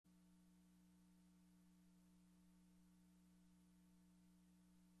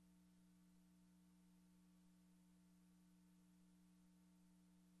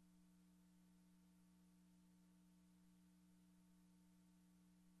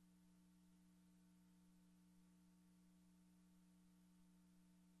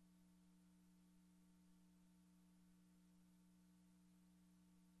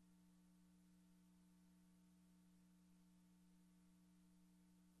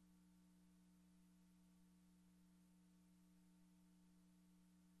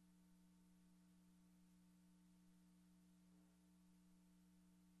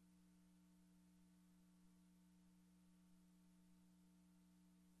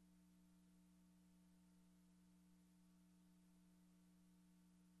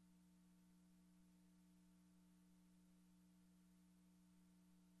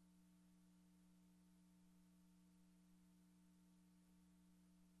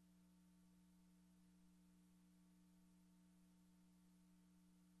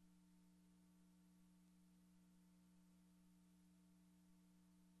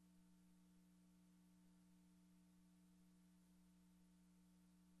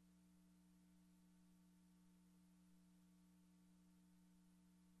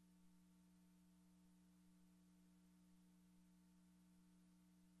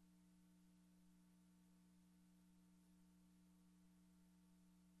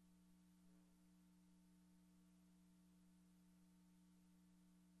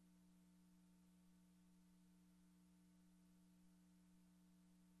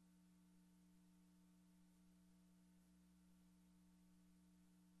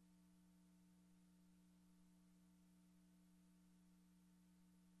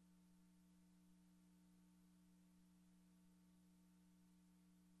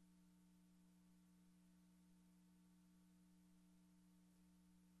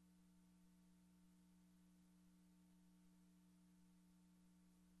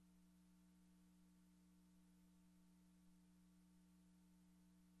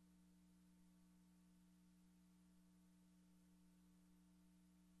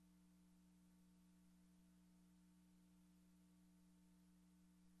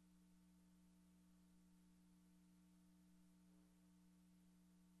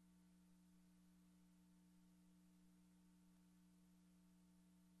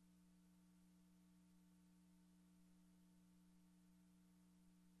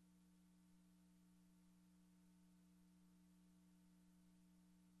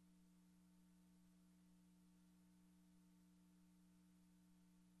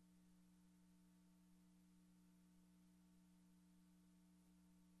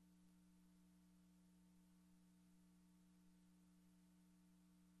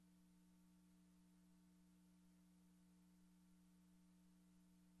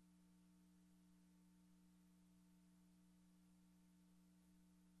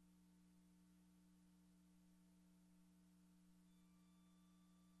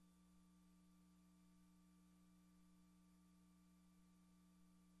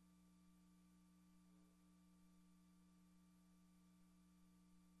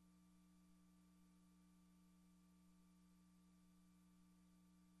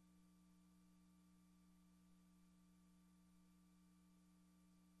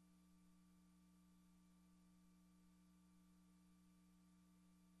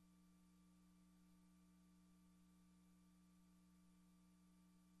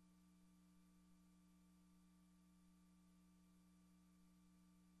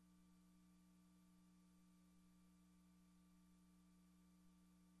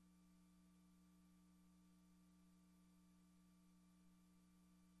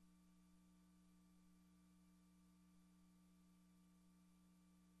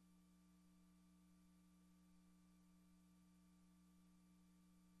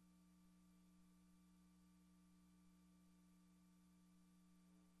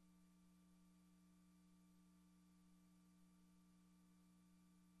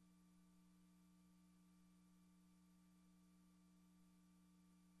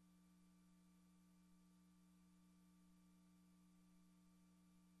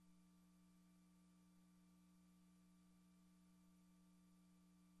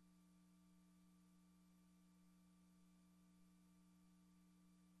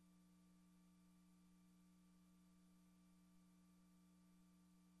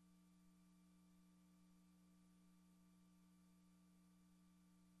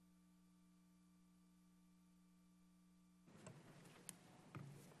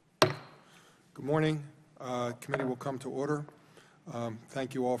Good morning. Committee will come to order.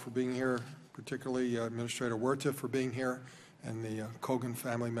 Thank you all for being here, particularly Administrator Huerta for being here, and the Kogan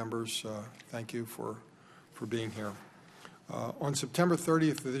family members. Thank you for being here. On September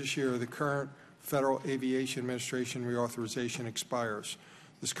 30th of this year, the current Federal Aviation Administration reauthorization expires.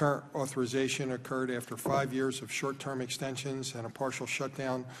 This current authorization occurred after 5 years of short-term extensions and a partial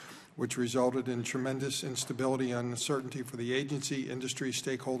shutdown, which resulted in tremendous instability and uncertainty for the agency, industry,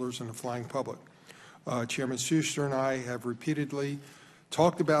 stakeholders, and the flying public. Chairman Schuster and I have repeatedly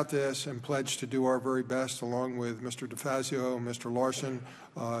talked about this and pledged to do our very best, along with Mr. DeFazio and Mr. Larson,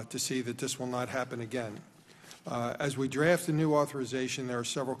 to see that this will not happen again. As we draft the new authorization, there are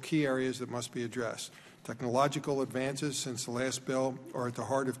several key areas that must be addressed. Technological advances since the last bill are at the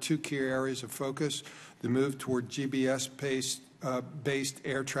heart of two key areas of focus: the move toward GBS-based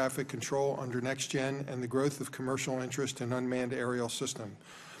air traffic control under NextGen and the growth of commercial interest in unmanned aerial systems.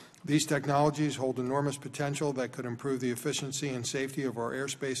 These technologies hold enormous potential that could improve the efficiency and safety of our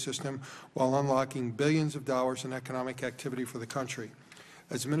airspace system while unlocking billions of dollars in economic activity for the country.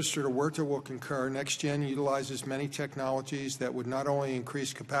 As Administrator Huerta will concur, NextGen utilizes many technologies that would not only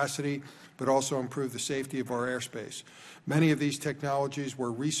increase capacity but also improve the safety of our airspace. Many of these technologies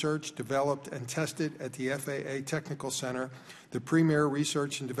were researched, developed, and tested at the FAA Technical Center, the premier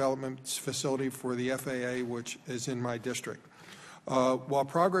research and development facility for the FAA, which is in my district. While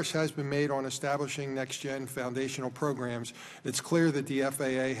progress has been made on establishing NextGen foundational programs, it's clear that the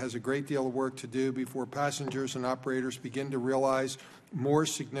FAA has a great deal of work to do before passengers and operators begin to realize more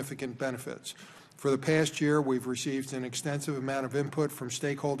significant benefits. For the past year, we've received an extensive amount of input from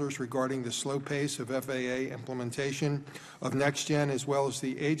stakeholders regarding the slow pace of FAA implementation of NextGen, as well as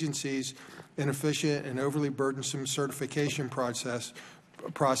the agency's inefficient and overly burdensome certification processes,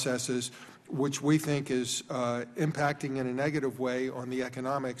 which we think is impacting in a negative way on the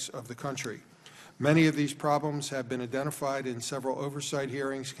economics of the country. Many of these problems have been identified in several oversight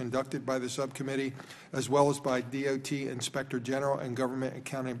hearings conducted by the subcommittee, as well as by DOT Inspector General and Government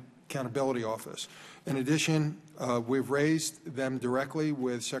Accountability Office. In addition, we've raised them directly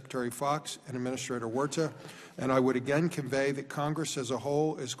with Secretary Fox and Administrator Huerta, and I would again convey that Congress as a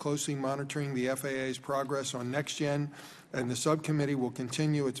whole is closely monitoring the FAA's progress on NextGen, and the subcommittee will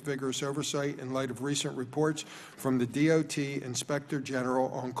continue its vigorous oversight in light of recent reports from the DOT Inspector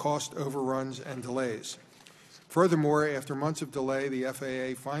General on cost overruns and delays. Furthermore, after months of delay, the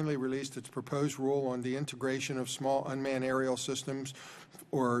FAA finally released its proposed rule on the integration of small unmanned aerial systems,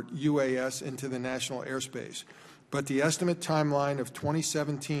 or UAS, into the national airspace. But the estimate timeline of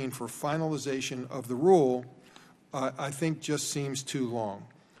 2017 for finalization of the rule, I think, just seems too long.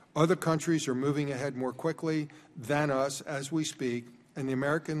 Other countries are moving ahead more quickly than us as we speak, and the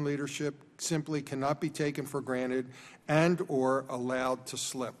American leadership simply cannot be taken for granted and or allowed to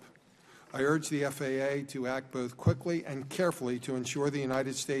slip. I urge the FAA to act both quickly and carefully to ensure the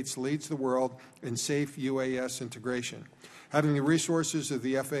United States leads the world in safe UAS integration. Having the resources of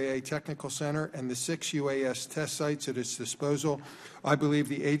the FAA Technical Center and the 6 UAS test sites at its disposal, I believe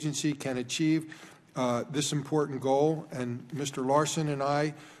the agency can achieve this important goal, and Mr. Larson and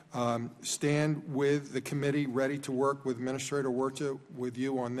I stand with the committee ready to work with Administrator Huerta with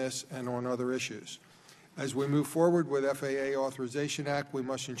you on this and on other issues. As we move forward with FAA Authorization Act, we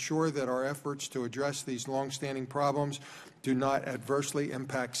must ensure that our efforts to address these longstanding problems do not adversely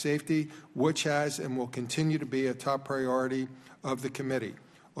impact safety, which has and will continue to be a top priority of the committee.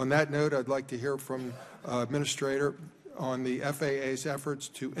 On that note, I'd like to hear from Administrator on the FAA's efforts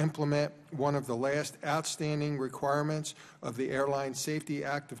to implement one of the last outstanding requirements of the Airline Safety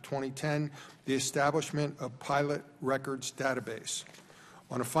Act of 2010, the establishment of pilot records database.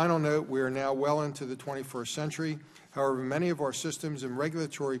 On a final note, we are now well into the 21st century. However, many of our systems and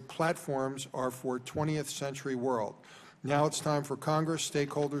regulatory platforms are for 20th century world. Now it's time for Congress,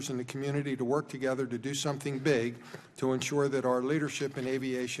 stakeholders, and the community to work together to do something big to ensure that our leadership in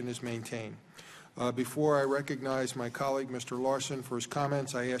aviation is maintained. Before I recognize my colleague, Mr. Larson, for his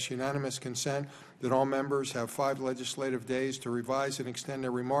comments, I ask unanimous consent that all members have 5 legislative days to revise and extend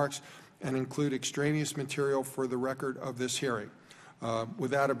their remarks and include extraneous material for the record of this hearing.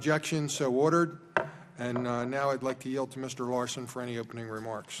 Without objection, so ordered. And now I'd like to yield to Mr. Larson for any opening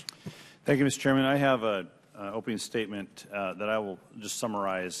remarks. Thank you, Mr. Chairman. I have an opening statement that I will just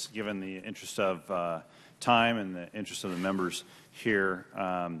summarize, given the interest of time and the interest of the members here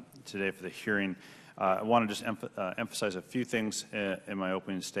today for the hearing. I want to just emphasize a few things in my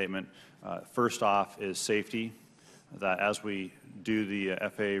opening statement. First off is safety, that as we do the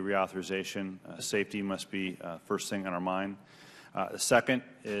FAA reauthorization, safety must be first thing on our mind. The second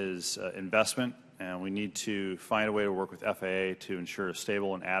is investment, and we need to find a way to work with FAA to ensure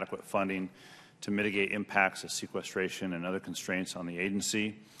stable and adequate funding to mitigate impacts of sequestration and other constraints on the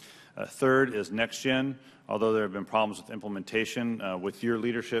agency. Third is NextGen. Although there have been problems with implementation, with your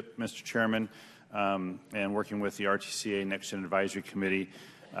leadership, Mr. Chairman, and working with the RTCA NextGen Advisory Committee,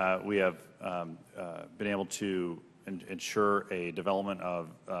 we have been able to ensure a development of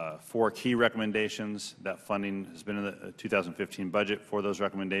 4 key recommendations. That funding has been in the 2015 budget for those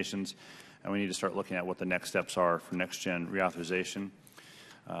recommendations, and we need to start looking at what the next steps are for NextGen reauthorization.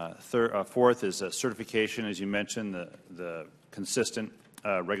 Fourth is certification, as you mentioned, the consistent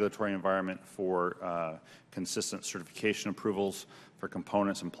regulatory environment for consistent certification approvals for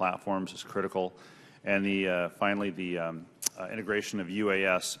components and platforms is critical. And finally, the integration of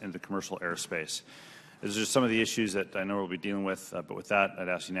UAS into commercial airspace. These are some of the issues that I know we'll be dealing with, but with that, I'd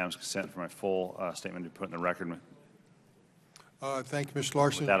ask unanimous consent for my full statement to be put in the record. Thank you, Mr.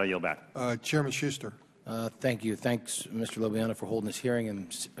 Larson. With that, I yield back. Chairman Schuster. Thank you. Thanks, Mr. Lobiano, for holding this hearing,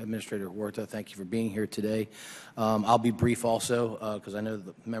 and Administrator Huerta, thank you for being here today. I'll be brief also because I know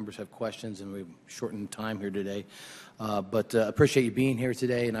the members have questions and we've shortened time here today. But appreciate you being here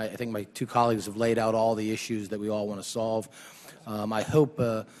today, and I think my 2 colleagues have laid out all the issues that we all want to solve. I hope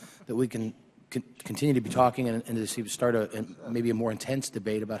that we can continue to be talking and to start maybe a more intense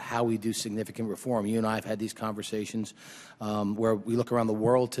debate about how we do significant reform. You and I have had these conversations where we look around the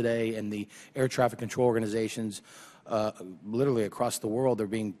world today, and the air traffic control organizations literally across the world, they're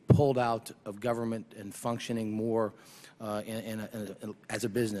being pulled out of government and functioning more as a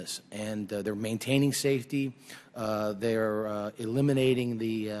business. And they're maintaining safety. They're eliminating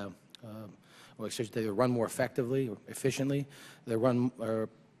the they run more effectively or efficiently.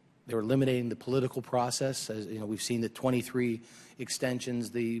 They're eliminating the political process. As you know, we've seen the 23 extensions,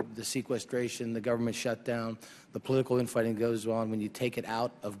 the sequestration, the government shutdown, the political infighting goes on. When you take it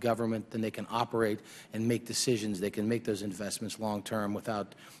out of government, then they can operate and make decisions. They can make those investments long term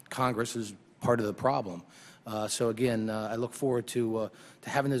without Congress as part of the problem. So again, I look forward to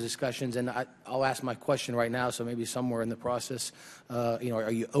having those discussions, and I'll ask my question right now. So maybe somewhere in the process, are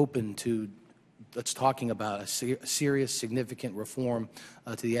you open to let's talking about a serious, significant reform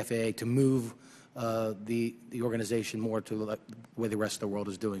to the FAA to move the organization more to the way the rest of the world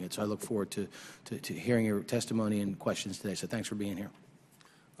is doing it. So I look forward to hearing your testimony and questions today. So thanks for being here.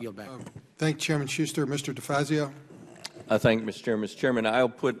 Yield back. Thank you, Chairman Schuster. Mr. DeFazio. Thank you, Mr. Chairman. Mr. Chairman, I'll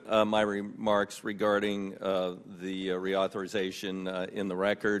put my remarks regarding the reauthorization in the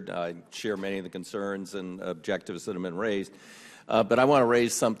record. I share many of the concerns and objectives that have been raised. But I want to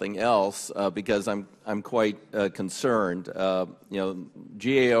raise something else because I'm quite concerned. GAO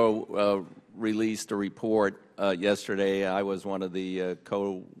released a report yesterday. I was one of the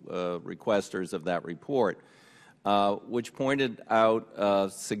co-requesters of that report, which pointed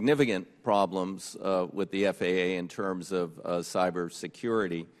out significant problems with the FAA in terms of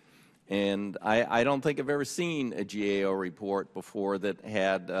cybersecurity. And I don't think I've ever seen a GAO report before that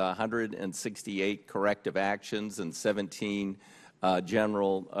had 168 corrective actions and 17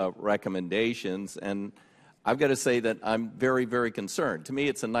 general recommendations. And I've got to say that I'm very, very concerned. To me,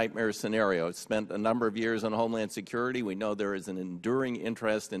 it's a nightmare scenario. I've spent a number of years on Homeland Security. We know there is an enduring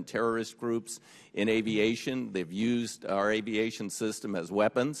interest in terrorist groups in aviation. They've used our aviation system as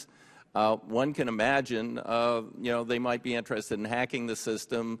weapons. One can imagine, they might be interested in hacking the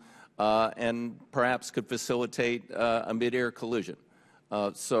system and perhaps could facilitate a mid-air collision.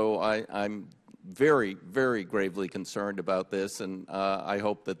 So I'm very, very gravely concerned about this, and I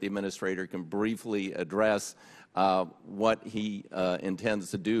hope that the Administrator can briefly address what he intends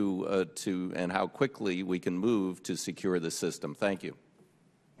to do and how quickly we can move to secure the system. Thank you.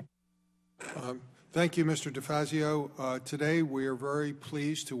 Thank you, Mr. DeFazio. Today, we are very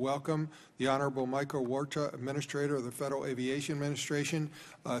pleased to welcome the Honorable Michael Huerta, Administrator of the Federal Aviation Administration.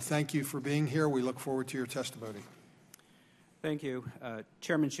 Thank you for being here. We look forward to your testimony. Thank you.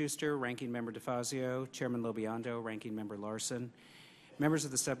 Chairman Schuster, Ranking Member DeFazio, Chairman Lobiando, Ranking Member Larson, members of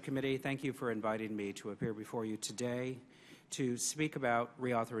the subcommittee, thank you for inviting me to appear before you today to speak about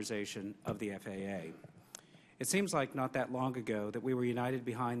reauthorization of the FAA. It seems like not that long ago that we were united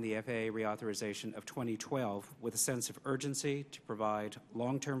behind the FAA reauthorization of 2012 with a sense of urgency to provide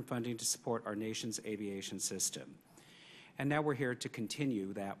long-term funding to support our nation's aviation system. And now we're here to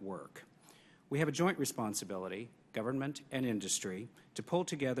continue that work. We have a joint responsibility, government and industry, to pull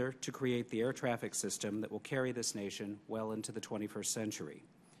together to create the air traffic system that will carry this nation well into the 21st century.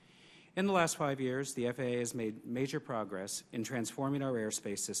 In the last 5 years, the FAA has made major progress in transforming our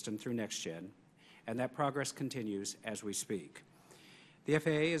airspace system through NextGen, and that progress continues as we speak. The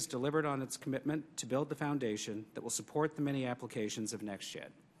FAA has delivered on its commitment to build the foundation that will support the many applications of NextGen.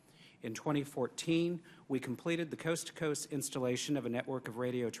 In 2014, we completed the coast-to-coast installation of a network of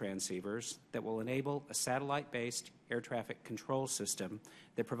radio transceivers that will enable a satellite-based air traffic control system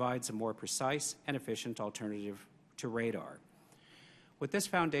that provides a more precise and efficient alternative to radar. With this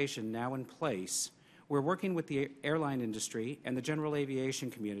foundation now in place, we're working with the airline industry and the general aviation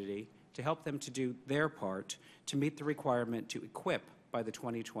community to help them to do their part to meet the requirement to equip by the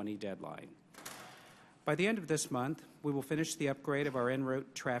 2020 deadline. By the end of this month, we will finish the upgrade of our en route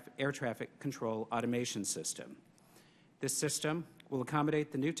air traffic control automation system. This system will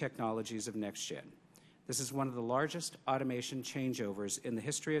accommodate the new technologies of NextGen. This is one of the largest automation changeovers in the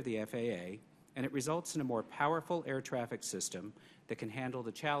history of the FAA, and it results in a more powerful air traffic system that can handle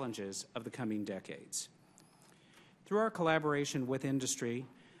the challenges of the coming decades. Through our collaboration with industry,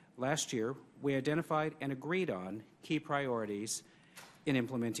 last year we identified and agreed on key priorities in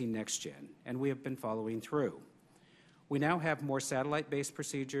implementing NextGen, and we have been following through. We now have more satellite-based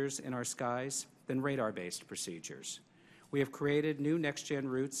procedures in our skies than radar-based procedures. We have created new NextGen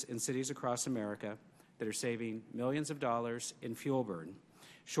routes in cities across America that are saving millions of dollars in fuel burn,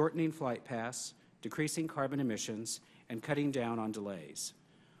 shortening flight paths, decreasing carbon emissions, and cutting down on delays.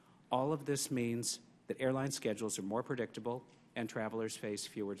 All of this means that airline schedules are more predictable and travelers face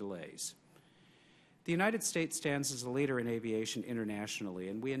fewer delays. The United States stands as a leader in aviation internationally,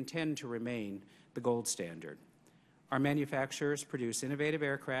 and we intend to remain the gold standard. Our manufacturers produce innovative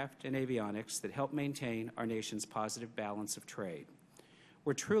aircraft and avionics that help maintain our nation's positive balance of trade.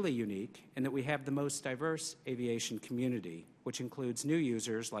 We're truly unique in that we have the most diverse aviation community, which includes new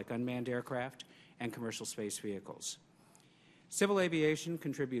users like unmanned aircraft and commercial space vehicles. Civil aviation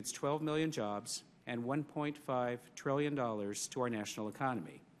contributes 12 million jobs and $1.5 trillion to our national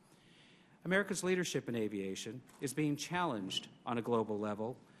economy. America's leadership in aviation is being challenged on a global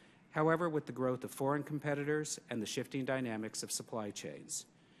level, however, with the growth of foreign competitors and the shifting dynamics of supply chains.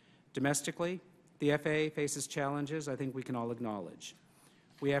 Domestically, the FAA faces challenges I think we can all acknowledge.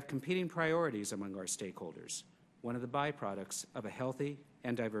 We have competing priorities among our stakeholders, one of the byproducts of a healthy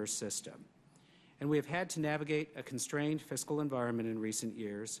and diverse system. And we have had to navigate a constrained fiscal environment in recent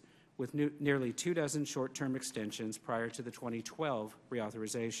years with nearly 24 short-term extensions prior to the 2012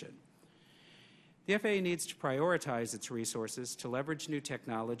 reauthorization. The FAA needs to prioritize its resources to leverage new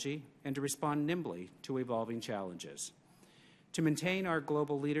technology and to respond nimbly to evolving challenges. To maintain our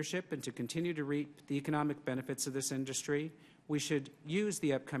global leadership and to continue to reap the economic benefits of this industry, we should use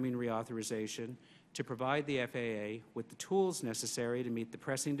the upcoming reauthorization to provide the FAA with the tools necessary to meet the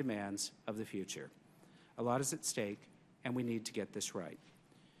pressing demands of the future. A lot is at stake, and we need to get this right.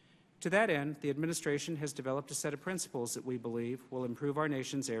 To that end, the administration has developed a set of principles that we believe will improve our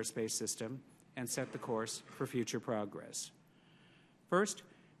nation's airspace system and set the course for future progress. First,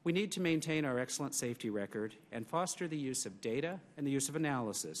 we need to maintain our excellent safety record and foster the use of data and the use of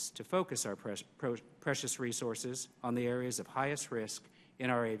analysis to focus our precious resources on the areas of highest risk in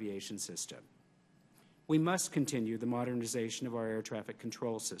our aviation system. We must continue the modernization of our air traffic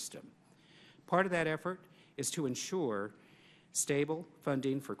control system. Part of that effort is to ensure stable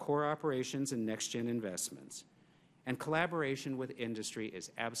funding for core operations and next-gen investments. And collaboration with industry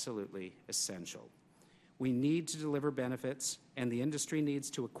is absolutely essential. We need to deliver benefits, and the industry needs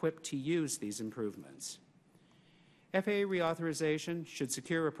to equip to use these improvements. FAA reauthorization should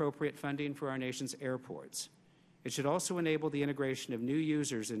secure appropriate funding for our nation's airports. It should also enable the integration of new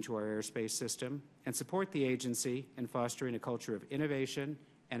users into our airspace system and support the agency in fostering a culture of innovation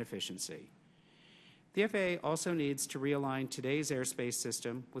and efficiency. The FAA also needs to realign today's airspace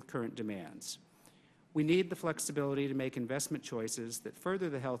system with current demands. We need the flexibility to make investment choices that further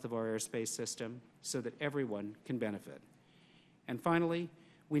the health of our airspace system so that everyone can benefit. And finally,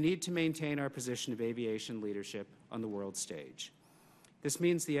 we need to maintain our position of aviation leadership on the world stage. This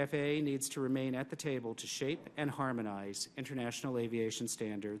means the FAA needs to remain at the table to shape and harmonize international aviation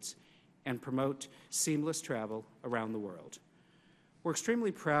standards and promote seamless travel around the world. We're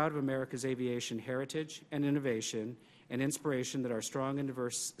extremely proud of America's aviation heritage and innovation and inspiration that our strong and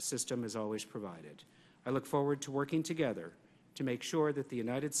diverse system has always provided. I look forward to working together to make sure that the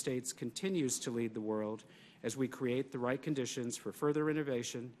United States continues to lead the world as we create the right conditions for further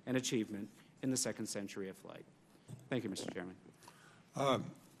innovation and achievement in the second century of flight. Thank you, Mr. Chairman.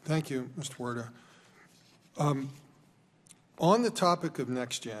 Thank you, Mr. Huerta. On the topic of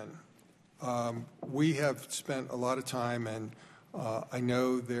NextGen, we have spent a lot of time, and I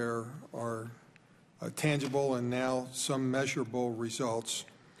know there are tangible and now some measurable results,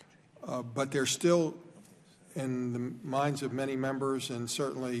 but there's still, in the minds of many members and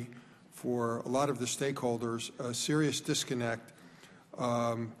certainly for a lot of the stakeholders, a serious disconnect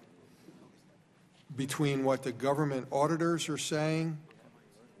between what the government auditors are saying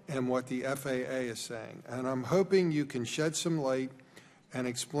and what the FAA is saying. And I'm hoping you can shed some light and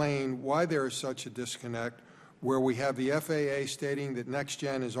explain why there is such a disconnect, where we have the FAA stating that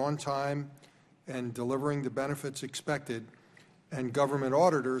NextGen is on time and delivering the benefits expected, and government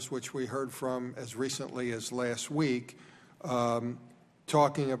auditors, which we heard from as recently as last week,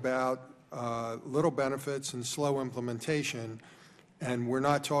 talking about little benefits and slow implementation. And we're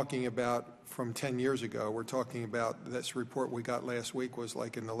not talking about from 10 years ago. We're talking about this report we got last week was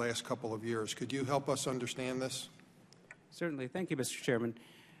like in the last couple of years. Could you help us understand this? Certainly. Thank you, Mr. Chairman.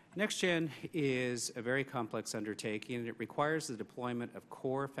 NextGen is a very complex undertaking, and it requires the deployment of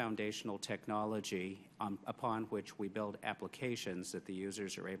core foundational technology upon which we build applications that the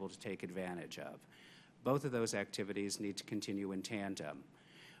users are able to take advantage of. Both of those activities need to continue in tandem.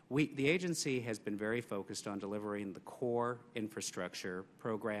 The agency has been very focused on delivering the core infrastructure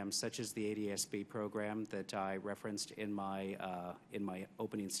programs such as the ADSB program that I referenced in my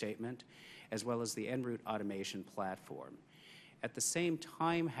opening statement, as well as the en route automation platform. At the same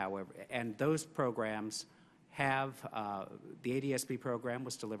time, however, and those programs have, the ADSB program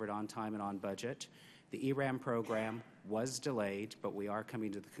was delivered on time and on budget. The ERAM program was delayed, but we are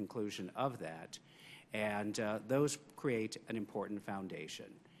coming to the conclusion of that, and those create an important foundation.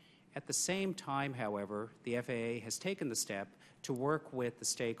 At the same time, however, the FAA has taken the step to work with the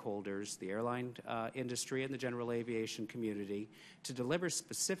stakeholders, the airline industry and the general aviation community, to deliver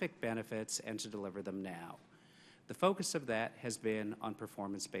specific benefits and to deliver them now. The focus of that has been on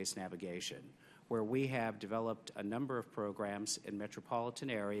performance-based navigation, where we have developed a number of programs in metropolitan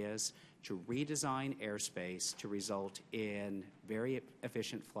areas to redesign airspace to result in very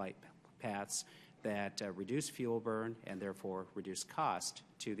efficient flight paths that reduce fuel burn and therefore reduce cost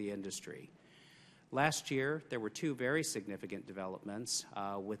to the industry. Last year, there were two very significant developments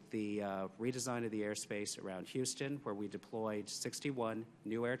with the redesign of the airspace around Houston, where we deployed 61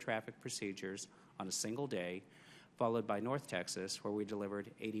 new air traffic procedures on a single day, followed by North Texas, where we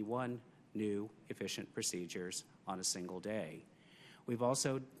delivered 81 new efficient procedures on a single day. We've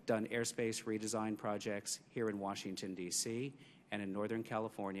also done airspace redesign projects here in Washington, D.C., and in Northern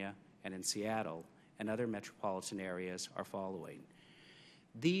California and in Seattle, and other metropolitan areas are following.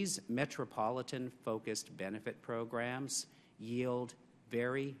 These metropolitan-focused benefit programs yield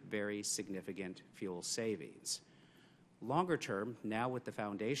very, very significant fuel savings. Longer term, now with the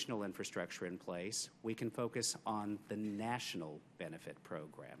foundational infrastructure in place, we can focus on the national benefit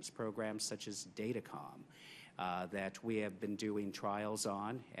programs such as Datacom that we have been doing trials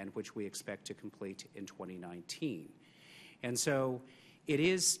on and which we expect to complete in 2019. And so it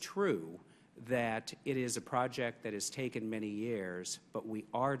is true that it is a project that has taken many years, but we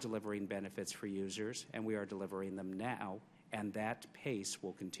are delivering benefits for users, and we are delivering them now, and that pace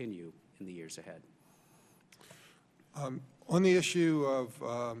will continue in the years ahead. On the issue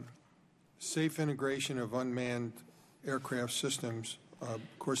of safe integration of unmanned aircraft systems, of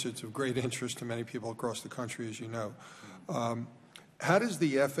course it's of great interest to many people across the country, as you know. How does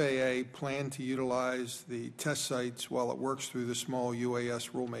the FAA plan to utilize the test sites while it works through the small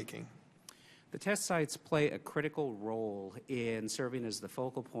UAS rulemaking? The test sites play a critical role in serving as the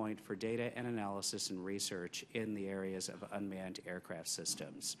focal point for data and analysis and research in the areas of unmanned aircraft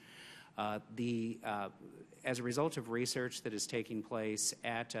systems. As a result of research that is taking place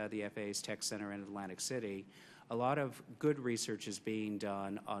at the FAA's Tech Center in Atlantic City, a lot of good research is being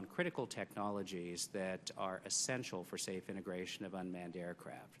done on critical technologies that are essential for safe integration of unmanned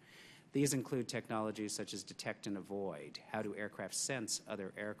aircraft. These include technologies such as detect and avoid. How do aircraft sense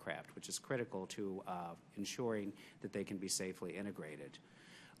other aircraft, which is critical to ensuring that they can be safely integrated.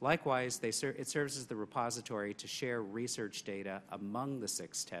 Likewise, it serves as the repository to share research data among the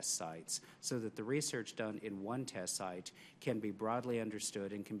 6 test sites so that the research done in one test site can be broadly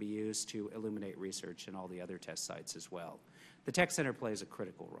understood and can be used to illuminate research in all the other test sites as well. The Tech Center plays a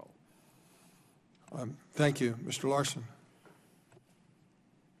critical role. Thank you. Mr. Larson.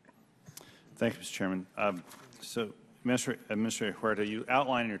 Thank you, Mr. Chairman. So, Administrator Huerta, you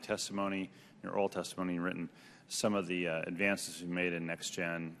outlined in your testimony, your oral testimony written, some of the advances you've made in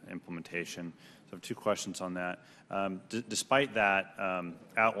next-gen implementation. So I have 2 questions on that. Despite that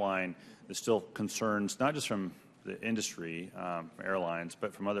outline, there's still concerns, not just from the industry, from airlines,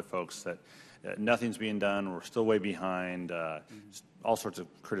 but from other folks that nothing's being done, we're still way behind, all sorts of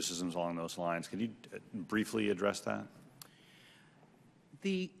criticisms along those lines. Can you briefly address that?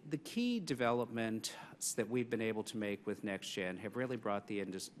 The key developments that we've been able to make with NextGen have really brought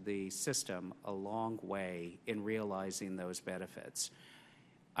the system a long way in realizing those benefits.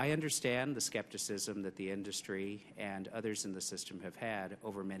 I understand the skepticism that the industry and others in the system have had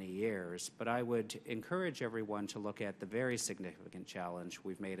over many years, but I would encourage everyone to look at the very significant challenge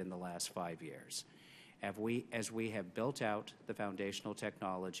we've made in the last 5 years. As we have built out the foundational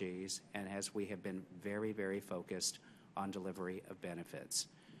technologies and as we have been very, very focused on delivery of benefits.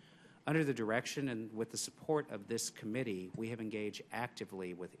 Under the direction and with the support of this committee, we have engaged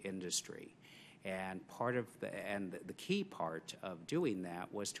actively with industry. And the key part of doing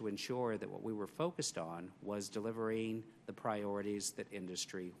that was to ensure that what we were focused on was delivering the priorities that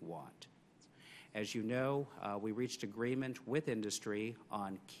industry want. As you know, we reached agreement with industry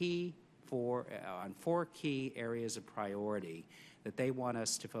on four key areas of priority that they want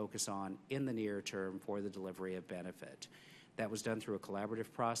us to focus on in the near term for the delivery of benefit. That was done through a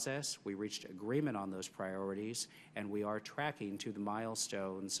collaborative process. We reached agreement on those priorities, and we are tracking to the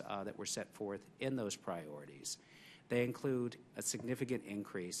milestones that were set forth in those priorities. They include a significant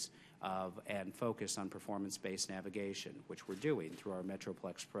increase and focus on performance-based navigation, which we're doing through our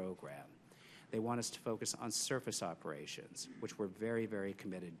Metroplex program. They want us to focus on surface operations, which we're very, very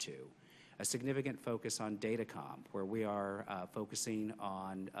committed to. A significant focus on datacom, where we are focusing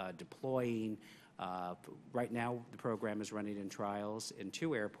on deploying. Right now, the program is running in trials in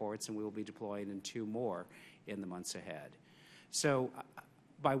 2 airports, and we will be deploying in 2 more in the months ahead. So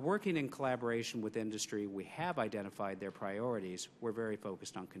by working in collaboration with industry, we have identified their priorities. We're very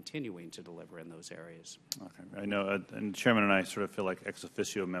focused on continuing to deliver in those areas. Okay. I know, and the Chairman and I sort of feel like ex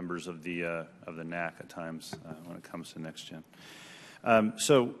officio members of the NAC at times when it comes to NextGen.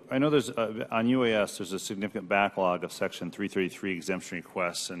 So I know there's, on UAS, there's a significant backlog of Section 333 exemption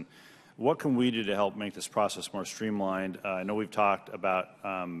requests, and what can we do to help make this process more streamlined? I know we've talked about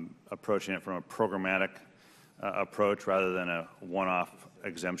approaching it from a programmatic approach rather than a one-off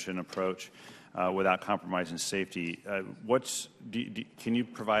exemption approach without compromising safety. Can you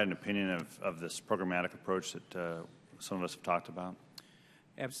provide an opinion of this programmatic approach that some of us have talked about?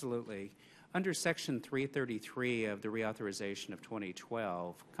 Absolutely. Under Section 333 of the Reauthorization of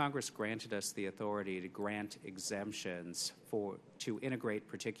 2012, Congress granted us the authority to grant exemptions to integrate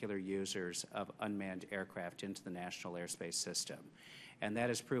particular users of unmanned aircraft into the national airspace system. And that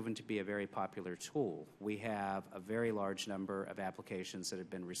has proven to be a very popular tool. We have a very large number of applications that have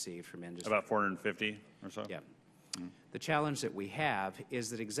been received from industry. About 450 or so? Yeah. The challenge that we have is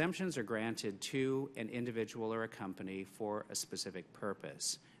that exemptions are granted to an individual or a company for a specific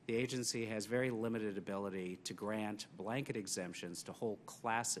purpose. The agency has very limited ability to grant blanket exemptions to whole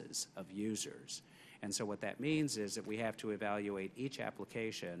classes of users. And so what that means is that we have to evaluate each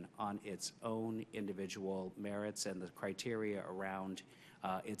application on its own individual merits and the criteria around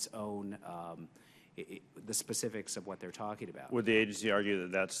its own, the specifics of what they're talking about. Would the agency argue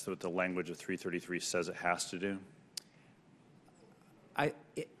that that's what the language of 333 says it has to do?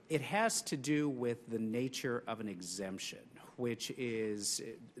 It has to do with the nature of an exemption, which is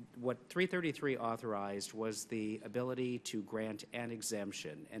what 333 authorized was the ability to grant an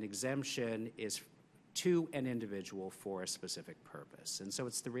exemption. An exemption is to an individual for a specific purpose. And so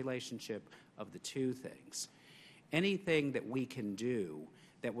it's the relationship of the two things. Anything that we can do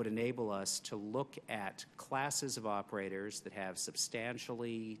that would enable us to look at classes of operators that have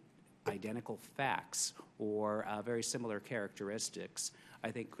substantially identical facts or very similar characteristics,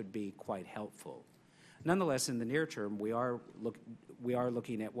 I think could be quite helpful. Nonetheless, in the near term, we are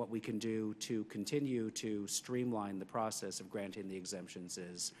looking at what we can do to continue to streamline the process of granting the exemptions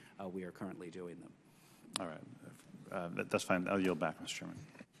as we are currently doing them. All right. That's fine. I'll yield back, Mr. Chairman.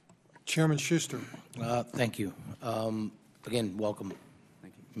 Chairman Schuster. Thank you. Again, welcome,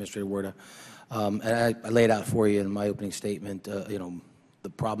 Thank you. Administrator Huerta. And I laid out for you in my opening statement, the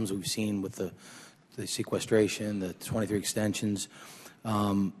problems we've seen with the sequestration, the 23 extensions,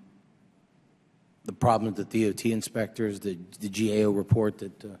 the problem that the DOT inspectors, the GAO report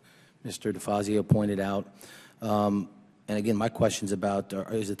that Mr. DeFazio pointed out. And again, my question's about,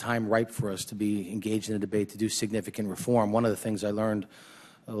 is the time ripe for us to be engaged in a debate to do significant reform? One of the things I learned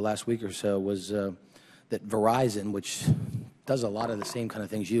last week or so was that Verizon, which does a lot of the same kind of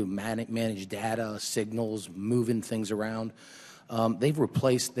things you manage data, signals, moving things around, they've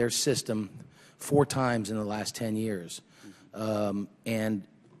replaced their system 4 times in the last 10 years. And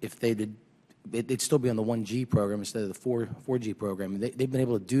if they did, they'd still be on the 1G program instead of the 4G program. They've been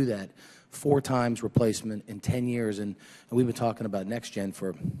able to do that 4 times replacement in 10 years, and we've been talking about NextGen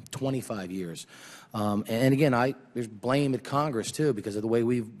for 25 years. And again, there's blame at Congress too because of the way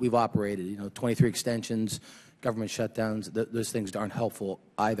we've operated. 23 extensions, government shutdowns, those things aren't helpful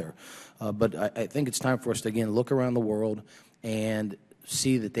either. But I think it's time for us to again look around the world and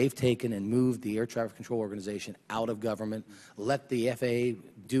see that they've taken and moved the Air Traffic Control Organization out of government, let the FAA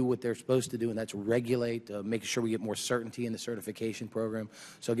do what they're supposed to do, and that's regulate, making sure we get more certainty in the certification program.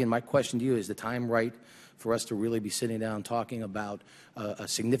 So again, my question to you, is the time right for us to really be sitting down talking about a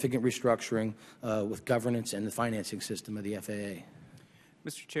significant restructuring with governance and the financing system of the FAA?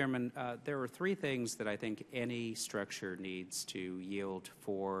 Mr. Chairman, there are three things that I think any structure needs to yield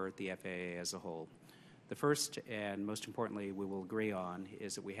for the FAA as a whole. The first, and most importantly, we will agree on,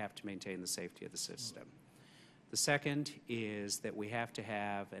 is that we have to maintain the safety of the system. The second is that we have to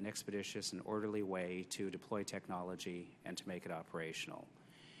have an expeditious and orderly way to deploy technology and to make it operational.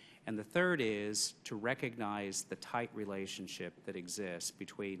 And the third is to recognize the tight relationship that exists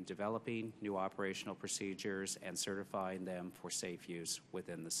between developing new operational procedures and certifying them for safe use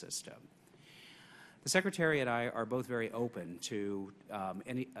within the system. The Secretary and I are both very open to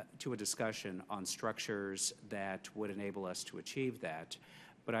a discussion on structures that would enable us to achieve that.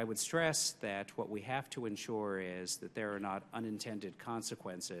 But I would stress that what we have to ensure is that there are not unintended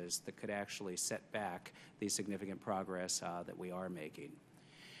consequences that could actually set back the significant progress that we are making.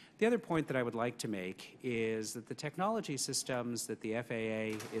 The other point that I would like to make is that the technology systems that the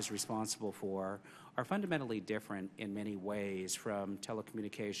FAA is responsible for are fundamentally different in many ways from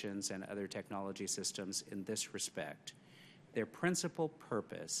telecommunications and other technology systems in this respect. Their principal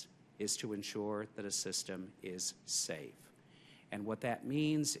purpose is to ensure that a system is safe. And what that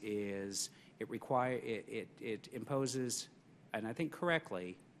means is it imposes, and I think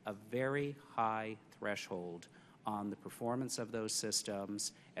correctly, a very high threshold on the performance of those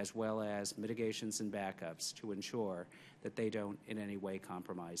systems, as well as mitigations and backups to ensure that they don't in any way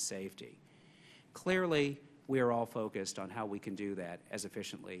compromise safety. Clearly, we are all focused on how we can do that as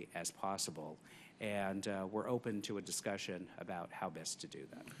efficiently as possible, and we're open to a discussion about how best to do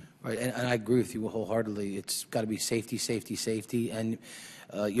that. Right, and I agree with you wholeheartedly. It's got to be safety, safety, safety, and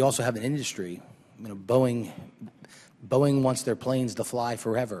you also have an industry. You know, Boeing wants their planes to fly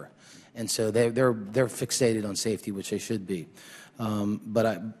forever, and so they're fixated on safety, which they should be.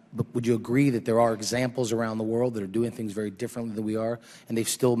 But would you agree that there are examples around the world that are doing things very differently than we are, and they've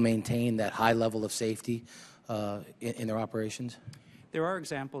still maintained that high level of safety in their operations? There are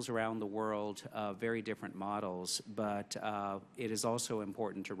examples around the world of very different models, but it is also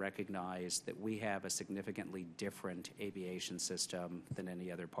important to recognize that we have a significantly different aviation system than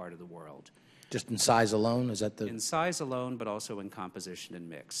any other part of the world. Just in size alone? Is that the... In size alone, but also in composition and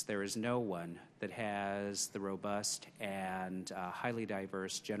mix. There is no one that has the robust and highly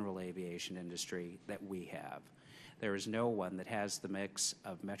diverse general aviation industry that we have. There is no one that has the mix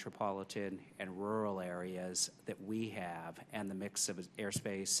of metropolitan and rural areas that we have, and the mix of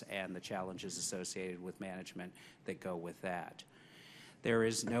airspace and the challenges associated with management that go with that. There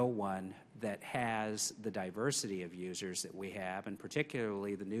is no one that has the diversity of users that we have, and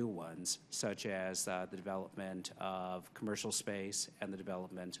particularly the new ones, such as the development of commercial space and the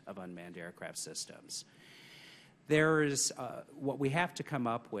development of unmanned aircraft systems. There is what we have to come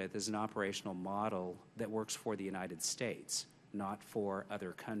up with is an operational model that works for the United States, not for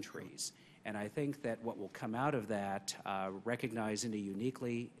other countries. And I think that what will come out of that, recognizing a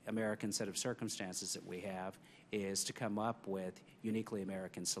uniquely American set of circumstances that we have, is to come up with uniquely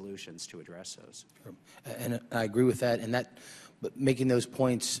American solutions to address those. Sure. And I agree with that. And but making those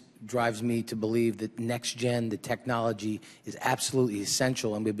points drives me to believe that next gen, the technology, is absolutely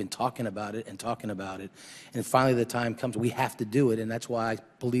essential, and we've been talking about it and talking about it. And finally the time comes, we have to do it, and that's why I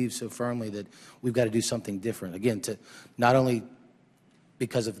believe so firmly that we've got to do something different. Again, to not only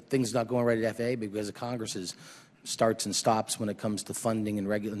because of things not going right at FAA, but because of Congress's starts and stops when it comes to funding and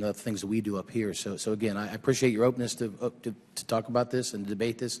the things that we do up here. So again, I appreciate your openness to talk about this and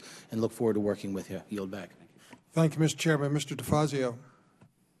debate this, and look forward to working with you. Yield back. Thank you, Mr. Chairman. Mr. DeFazio.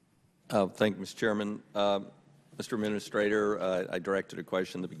 Thank you, Mr. Chairman. Mr. Administrator, I directed a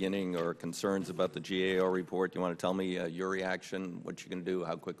question in the beginning, or concerns about the GAO report. Do you want to tell me your reaction, what you can do,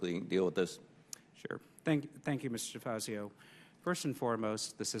 how quickly you can deal with this? Sure. Thank you, Mr. DeFazio. First and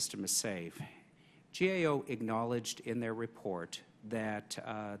foremost, the system is safe. GAO acknowledged in their report that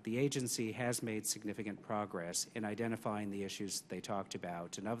the agency has made significant progress in identifying the issues they talked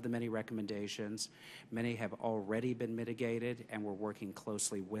about. And of the many recommendations, many have already been mitigated, and we're working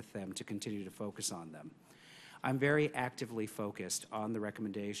closely with them to continue to focus on them. I'm very actively focused on the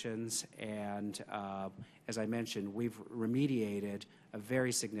recommendations, and as I mentioned, we've remediated a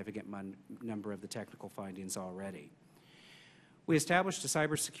very significant number of the technical findings already. We established a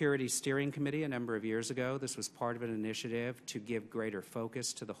cybersecurity steering committee a number of years ago. This was part of an initiative to give greater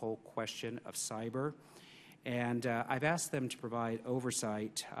focus to the whole question of cyber. And I've asked them to provide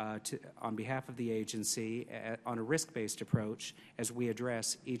oversight on behalf of the agency on a risk-based approach as we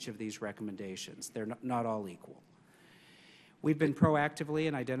address each of these recommendations. They're not all equal. We've been proactively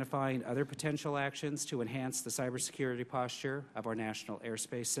in identifying other potential actions to enhance the cybersecurity posture of our national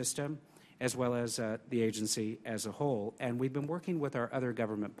airspace system, as well as the agency as a whole. And we've been working with our other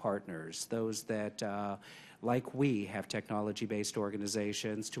government partners, those that, like we, have technology-based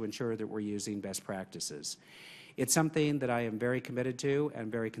organizations to ensure that we're using best practices. It's something that I am very committed to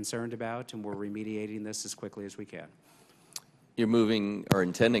and very concerned about, and we're remediating this as quickly as we can. You're moving or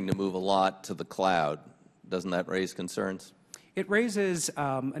intending to move a lot to the cloud. Doesn't that raise concerns? It raises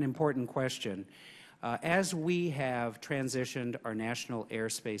an important question. As we have transitioned our national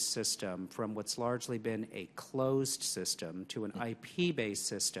airspace system from what's largely been a closed system to an IP-based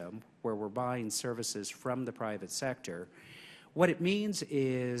system where we're buying services from the private sector, what it means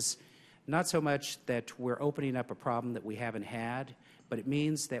is not so much that we're opening up a problem that we haven't had, but it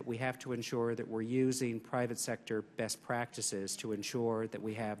means that we have to ensure that we're using private sector best practices to ensure that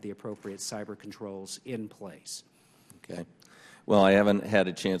we have the appropriate cyber controls in place. Okay. Well, I haven't had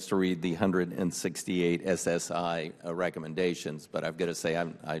a chance to read the 168 SSI recommendations, but I've got to say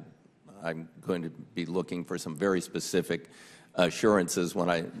I'm going to be looking for some very specific assurances when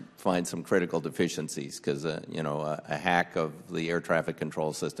I find some critical deficiencies, because you know, a hack of the air traffic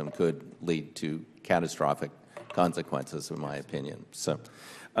control system could lead to catastrophic consequences, in my opinion. So,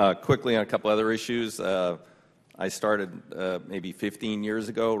 quickly on a couple other issues. I started maybe 15 years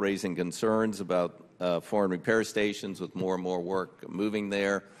ago raising concerns about foreign repair stations with more and more work moving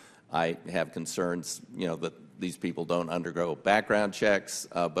there. I have concerns, you know, that these people don't undergo background checks,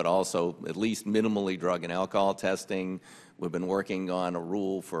 but also at least minimally drug and alcohol testing. We've been working on a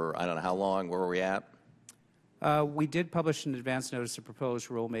rule for, I don't know how long. Where are we at? We did publish an advance notice of proposed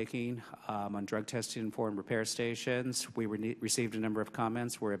rulemaking on drug testing in foreign repair stations. We received a number of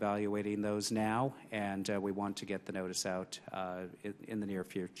comments. We're evaluating those now, and we want to get the notice out in the near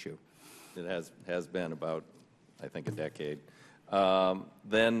future. It has been about, I think, a decade.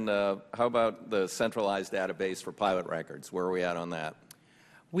 Then how about the centralized database for pilot records? Where are we at on that?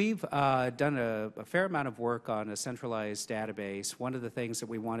 We've done a fair amount of work on a centralized database. One of the things that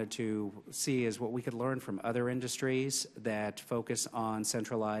we wanted to see is what we could learn from other industries that focus on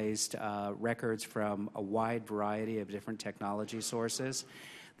centralized records from a wide variety of different technology sources.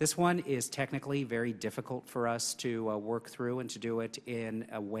 This one is technically very difficult for us to work through and to do it in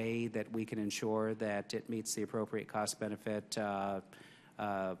a way that we can ensure that it meets the appropriate cost-benefit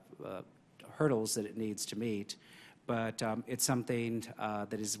hurdles that it needs to meet. But it's something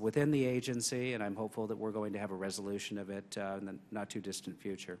that is within the agency, and I'm hopeful that we're going to have a resolution of it in the not-too-distant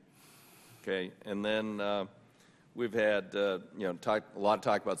future. Okay, and then we've had you know, a lot of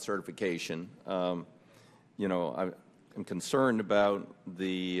talk about certification. You know, I'm concerned about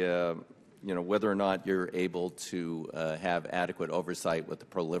the you know, whether or not you're able to have adequate oversight with the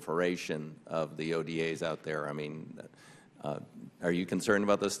proliferation of the ODAs out there. I mean, are you concerned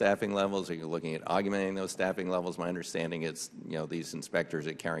about those staffing levels? Are you looking at augmenting those staffing levels? My understanding is, you know, these inspectors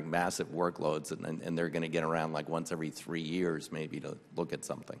are carrying massive workloads, and they're going to get around like once every 3 years maybe to look at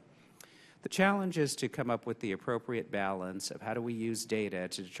something. The challenge is to come up with the appropriate balance of how do we use data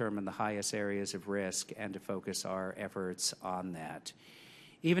to determine the highest areas of risk and to focus our efforts on that.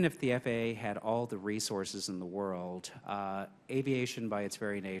 Even if the FAA had all the resources in the world, aviation by its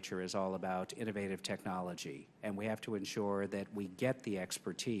very nature is all about innovative technology, and we have to ensure that we get the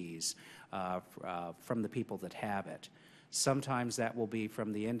expertise from the people that have it. Sometimes that will be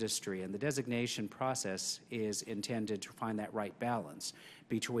from the industry, and the designation process is intended to find that right balance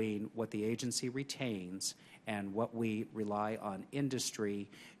between what the agency retains and what we rely on industry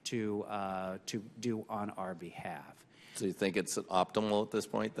to do on our behalf. So you think it's optimal at this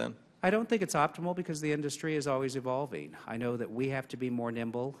point then? I don't think it's optimal because the industry is always evolving. I know that we have to be more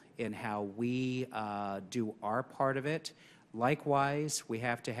nimble in how we do our part of it. Likewise, we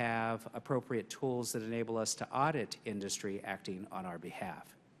have to have appropriate tools that enable us to audit industry acting on our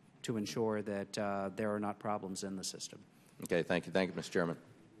behalf to ensure that there are not problems in the system. Okay, thank you. Thank you, Mr. Chairman.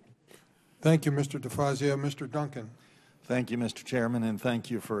 Thank you, Mr. DeFazio. Mr. Duncan. Thank you, Mr. Chairman, and thank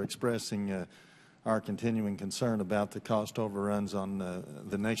you for expressing our continuing concern about the cost overruns on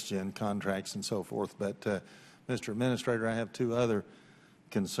the next-gen contracts and so forth. But, Mr. Administrator, I have two other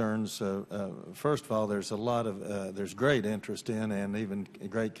concerns. First of all, there's great interest in and even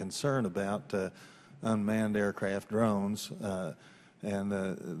great concern about unmanned aircraft drones. And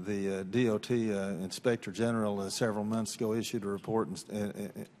the DOT Inspector General several months ago issued a report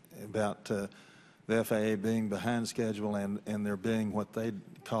about the FAA being behind schedule and there being what they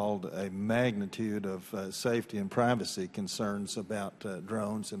called a magnitude of safety and privacy concerns about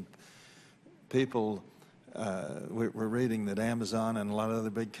drones. And people, we're reading that Amazon and a lot of other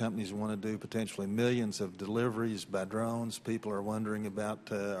big companies want to do potentially millions of deliveries by drones. People are wondering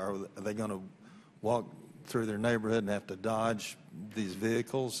about, are they going to walk through their neighborhood and have to dodge these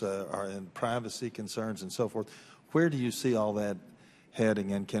vehicles, and privacy concerns and so forth. Where do you see all that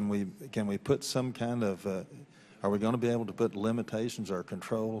heading, and can we put some kind of, are we going to be able to put limitations or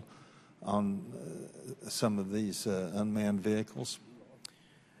control on some of these unmanned vehicles?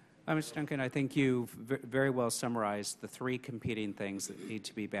 Mr. Duncan, I think you've very well summarized the three competing things that need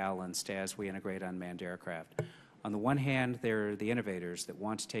to be balanced as we integrate unmanned aircraft. On the one hand, there are the innovators that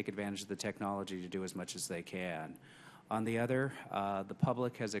want to take advantage of the technology to do as much as they can. On the other, the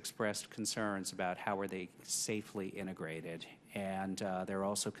public has expressed concerns about how are they safely integrated, and there are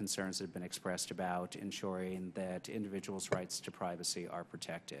also concerns that have been expressed about ensuring that individuals' rights to privacy are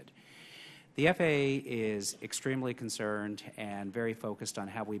protected. The FAA is extremely concerned and very focused on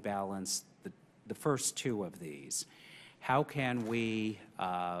how we balance the first two of these. How can we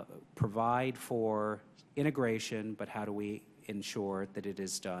provide for integration, but how do we ensure that it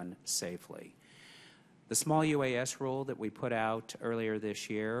is done safely? The small UAS rule that we put out earlier this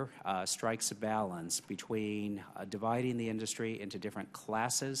year strikes a balance between dividing the industry into different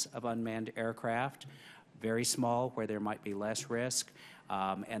classes of unmanned aircraft, very small where there might be less risk,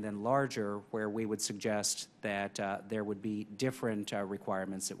 and then larger where we would suggest that there would be different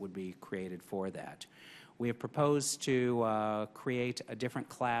requirements that would be created for that. We have proposed to create a different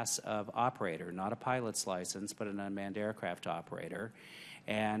class of operator, not a pilot's license, but an unmanned aircraft operator.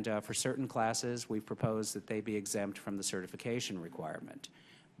 And for certain classes, we've proposed that they be exempt from the certification requirement.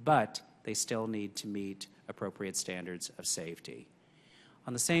 But they still need to meet appropriate standards of safety.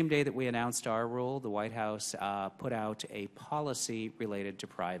 On the same day that we announced our rule, the White House put out a policy related to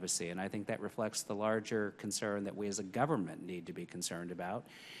privacy, and I think that reflects the larger concern that we as a government need to be concerned about,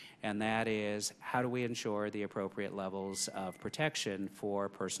 and that is how do we ensure the appropriate levels of protection for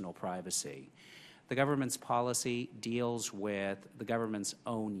personal privacy. The government's policy deals with the government's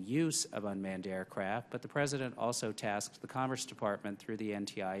own use of unmanned aircraft, but the President also tasked the Commerce Department through the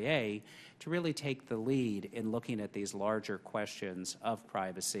NTIA to really take the lead in looking at these larger questions of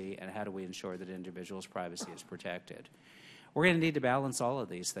privacy and how do we ensure that individuals' privacy is protected. We're going to need to balance all of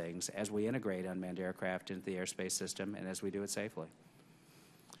these things as we integrate unmanned aircraft into the airspace system and as we do it safely.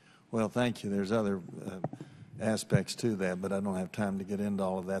 Well, thank you. There's other aspects to that, but I don't have time to get into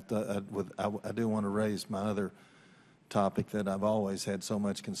all of that. I do want to raise my other topic that I've always had so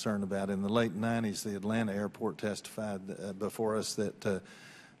much concern about. In the late 90s, the Atlanta airport testified before us that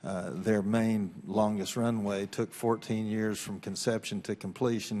their main longest runway took 14 years from conception to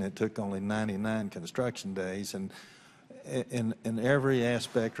completion. It took only 99 construction days. And in every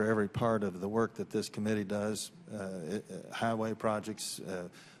aspect or every part of the work that this committee does, highway projects,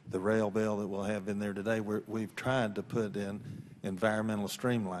 the rail bill that we'll have in there today, we've tried to put in environmental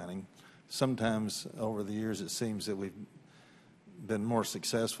streamlining. Sometimes over the years it seems that we've been more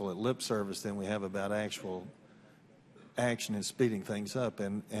successful at lip service than we have about actual action in speeding things up.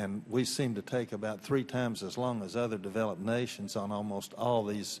 And we seem to take about 3 times as long as other developed nations on almost all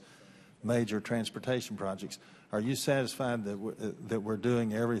these major transportation projects. Are you satisfied that we're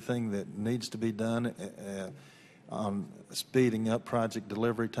doing everything that needs to be done on speeding up project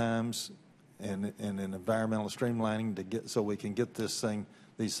delivery times and in environmental streamlining to get so we can get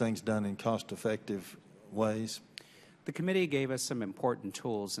these things done in cost-effective ways? The committee gave us some important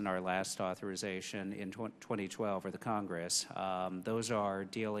tools in our last authorization in 2012 for the Congress. Those are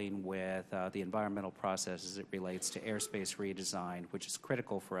dealing with the environmental process as it relates to airspace redesign, which is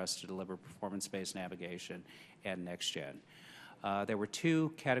critical for us to deliver performance-based navigation and next-gen. There were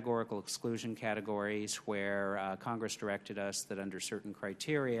 2 categorical exclusion categories where Congress directed us that under certain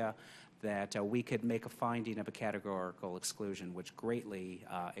criteria that we could make a finding of a categorical exclusion, which greatly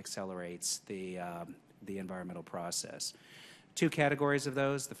accelerates the environmental process. 2 categories of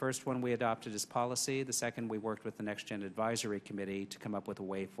those. The first one we adopted as policy. The second, we worked with the Next Gen Advisory Committee to come up with a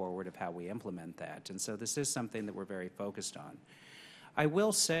way forward of how we implement that. And so this is something that we're very focused on. I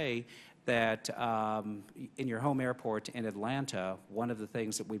will say that in your home airport in Atlanta, one of the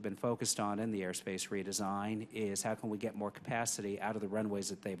things that we've been focused on in the airspace redesign is how can we get more capacity out of the runways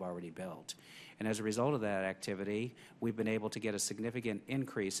that they've already built. And as a result of that activity, we've been able to get a significant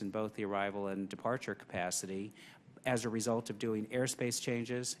increase in both the arrival and departure capacity as a result of doing airspace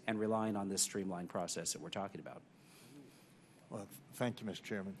changes and relying on this streamlined process that we're talking about. Well, thank you, Mr.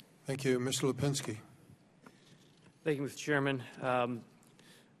 Chairman. Thank you. Mr. Lipinski. Thank you, Mr. Chairman.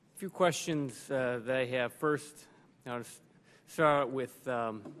 few questions that I have. First, I'll start with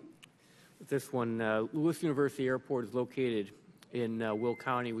this one. Lewis University Airport is located in Will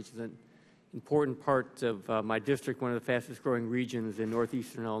County, which is an important part of my district, one of the fastest growing regions in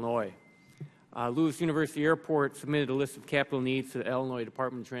northeastern Illinois. Lewis University Airport submitted a list of capital needs to the Illinois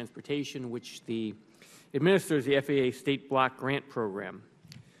Department of Transportation, which administers the FAA State Block Grant Program.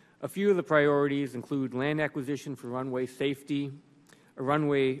 A few of the priorities include land acquisition for runway safety, a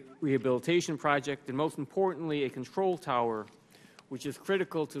runway rehabilitation project, and most importantly, a control tower, which is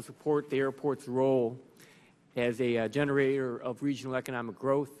critical to support the airport's role as a generator of regional economic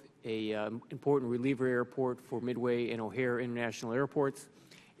growth, an important reliever airport for Midway and O'Hare International Airports,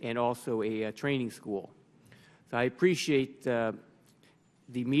 and also a training school. So I appreciate the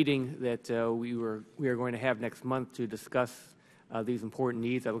meeting that we are going to have next month to discuss these important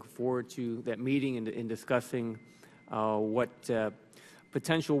needs. I look forward to that meeting and in discussing what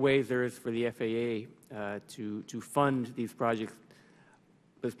potential ways there is for the FAA to fund these projects,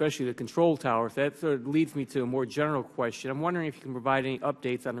 especially the control towers. That sort of leads me to a more general question. I'm wondering if you can provide any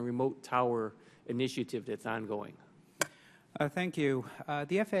updates on the remote tower initiative that's ongoing. Thank you.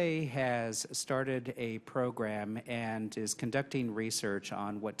 The FAA has started a program and is conducting research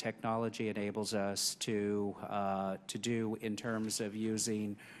on what technology enables us to do in terms of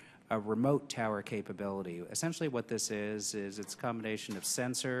using a remote tower capability. Essentially what this is it's a combination of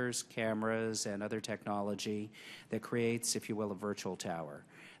sensors, cameras, and other technology that creates, if you will, a virtual tower.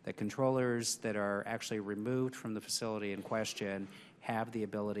 The controllers that are actually removed from the facility in question have the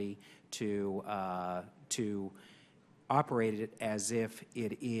ability to operate it as if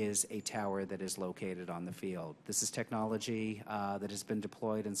it is a tower that is located on the field. This is technology that has been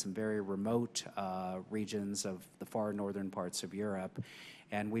deployed in some very remote regions of the far northern parts of Europe,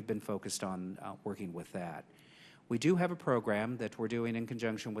 and we've been focused on working with that. We do have a program that we're doing in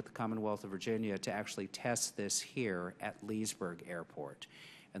conjunction with the Commonwealth of Virginia to actually test this here at Leesburg Airport.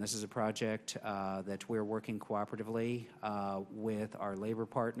 And this is a project that we're working cooperatively with our labor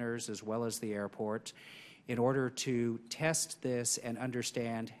partners as well as the airport in order to test this and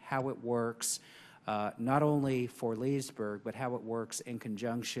understand how it works, not only for Leesburg, but how it works in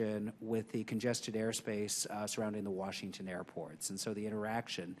conjunction with the congested airspace surrounding the Washington airports. And so the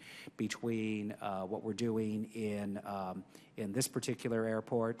interaction between what we're doing in this particular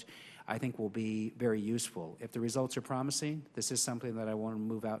airport, I think, will be very useful. If the results are promising, this is something that I want to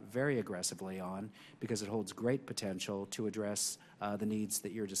move out very aggressively on because it holds great potential to address the needs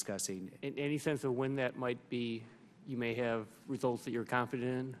that you're discussing. Any sense of when that might be, you may have results that you're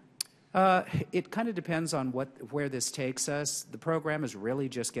confident in? It kind of depends on where this takes us. The program is really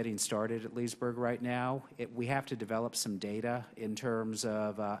just getting started at Leesburg right now. We have to develop some data in terms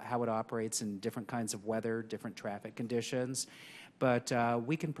of how it operates in different kinds of weather, different traffic conditions. But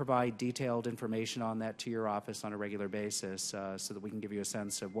we can provide detailed information on that to your office on a regular basis so that we can give you a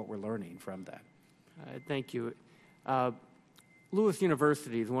sense of what we're learning from that. Thank you. Lewis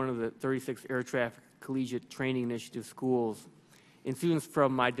University is one of the 36 air traffic collegiate training initiative schools. And students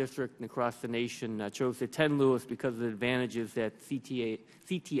from my district and across the nation chose to attend Lewis because of the advantages that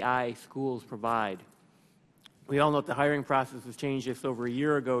CTI schools provide. We all know that the hiring process was changed just over a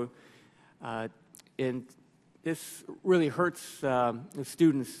year ago, and this really hurts the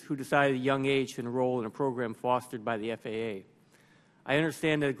students who decide at a young age to enroll in a program fostered by the FAA. I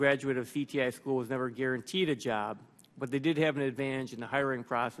understand that a graduate of CTI school was never guaranteed a job, but they did have an advantage in the hiring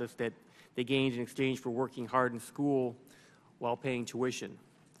process that they gained in exchange for working hard in school while paying tuition.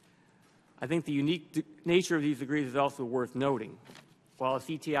 I think the unique nature of these degrees is also worth noting. While a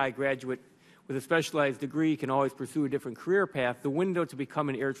CTI graduate with a specialized degree can always pursue a different career path, the window to become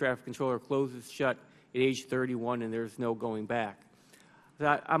an air traffic controller closes shut at age 31 and there's no going back.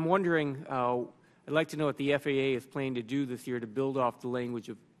 I'm wondering, I'd like to know what the FAA is planning to do this year to build off the language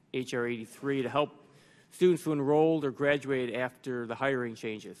of H.R. 83 to help students who enrolled or graduated after the hiring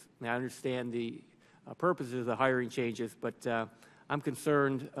changes. Now, I understand the purposes of the hiring changes, but I'm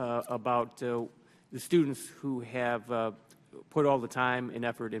concerned about the students who have put all the time and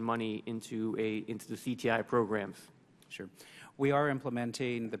effort and money into the CTI programs. Sure. We are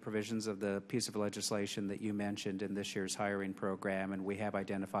implementing the provisions of the piece of legislation that you mentioned in this year's hiring program, and we have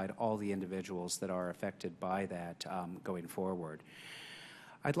identified all the individuals that are affected by that going forward.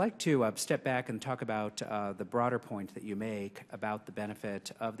 I'd like to step back and talk about the broader point that you make about the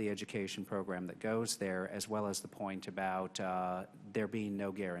benefit of the education program that goes there, as well as the point about there being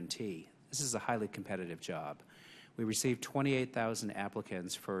no guarantee. This is a highly competitive job. We received 28,000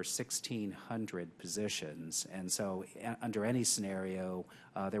 applicants for 1,600 positions, and so under any scenario,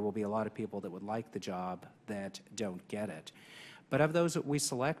 there will be a lot of people that would like the job that don't get it. But of those that we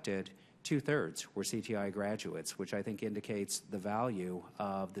selected, 2/3 were CTI graduates, which I think indicates the value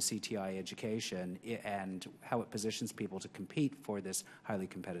of the CTI education and how it positions people to compete for this highly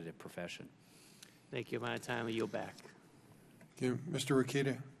competitive profession. Thank you. I'm out of time. I yield back. Thank you. Mr.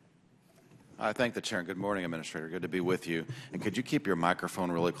 Rokita. I thank the Chair, and good morning, Administrator. Good to be with you. And could you keep your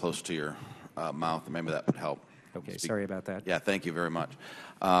microphone really close to your mouth? Maybe that would help. Okay, sorry about that. Yeah, thank you very much.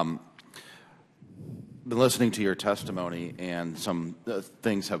 Been listening to your testimony, and some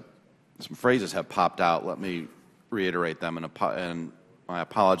phrases have popped out. Let me reiterate them, and I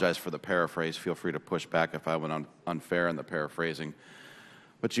apologize for the paraphrase. Feel free to push back if I went unfair in the paraphrasing.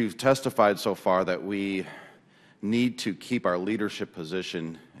 But you've testified so far that we need to keep our leadership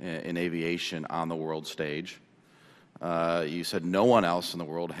position in aviation on the world stage. You said no one else in the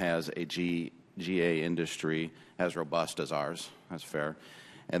world has a GA industry as robust as ours. That's fair.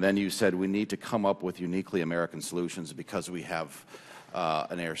 And then you said we need to come up with uniquely American solutions because we have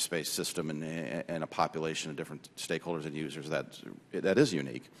an airspace system and a population of different stakeholders and users that is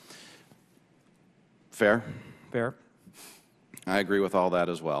unique. Fair? Fair. I agree with all that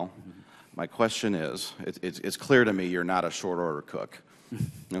as well. Mm-hmm. My question is, it's clear to me you're not a short order cook,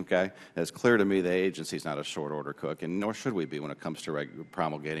 okay? It's clear to me the agency's not a short order cook, and nor should we be when it comes to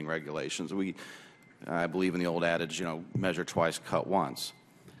promulgating regulations. I believe in the old adage, measure twice, cut once.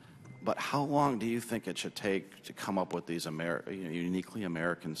 But how long do you think it should take to come up with these uniquely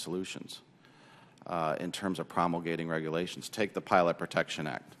American solutions in terms of promulgating regulations? Take the Pilot Protection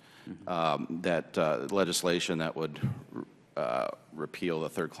Act, that legislation that would repeal the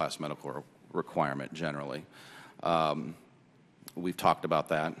third-class medical requirement generally. We've talked about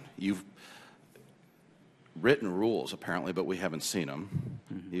that. You've written rules, apparently, but we haven't seen them.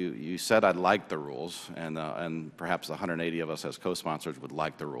 Mm-hmm. You said I'd like the rules, and perhaps the 180 of us as co-sponsors would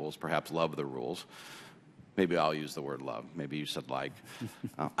like the rules, perhaps love the rules. Maybe I'll use the word love. Maybe you said like.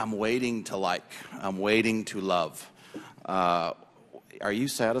 I'm waiting to like. I'm waiting to love. Are you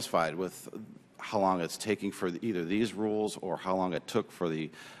satisfied with how long it's taking for either these rules or how long it took for the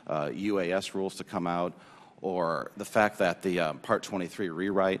UAS rules to come out, or the fact that the Part 23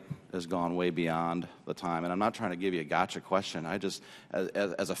 rewrite has gone way beyond the time? And I'm not trying to give you a gotcha question. I just,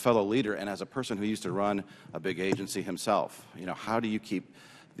 as a fellow leader and as a person who used to run a big agency himself, how do you keep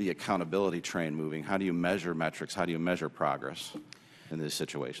the accountability train moving? How do you measure metrics? How do you measure progress in these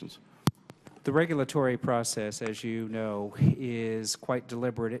situations? The regulatory process, as you know, is quite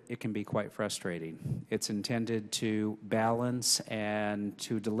deliberate. It can be quite frustrating. It's intended to balance and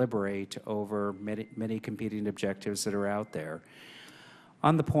to deliberate over many competing objectives that are out there.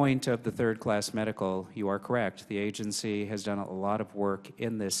 On the point of the third-class medical, you are correct. The agency has done a lot of work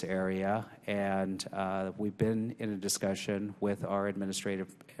in this area, and we've been in a discussion with our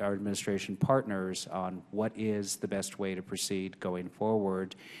administration partners on what is the best way to proceed going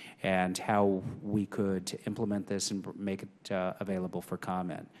forward and how we could implement this and make it available for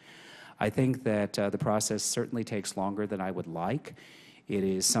comment. I think that the process certainly takes longer than I would like. It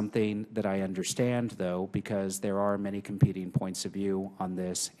is something that I understand, though, because there are many competing points of view on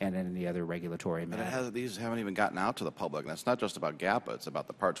this and in any other regulatory matter. These haven't even gotten out to the public. And it's not just about GAPA. It's about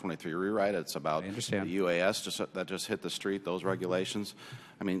the Part 23 rewrite. It's about the UAS that just hit the street, those regulations.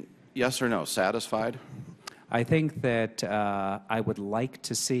 I mean, yes or no, satisfied? I think that I would like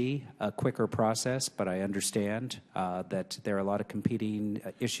to see a quicker process, but I understand that there are a lot of competing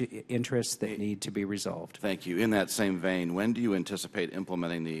interests that need to be resolved. Thank you. In that same vein, when do you anticipate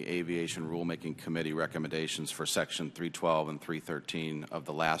implementing the Aviation Rulemaking Committee recommendations for Section 312 and 313 of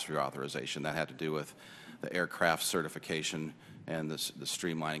the last reauthorization that had to do with the aircraft certification and the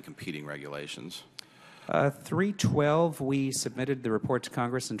streamlining competing regulations? 312, we submitted the report to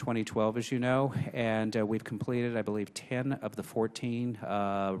Congress in 2012, as you know, and we've completed, I believe, 10 of the 14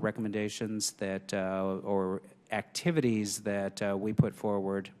 recommendations that, or activities that we put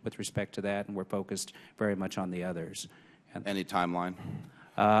forward with respect to that, and we're focused very much on the others. And any timeline?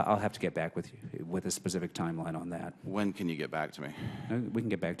 I'll have to get back with you with a specific timeline on that. When can you get back to me? We can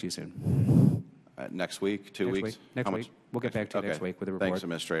get back to you soon. Next week, 2 weeks? Next week. We'll get back to you next week with a report. Thanks,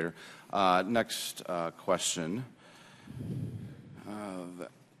 Administrator. Next question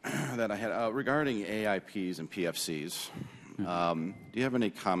that I had regarding AIPs and PFCs. Do you have any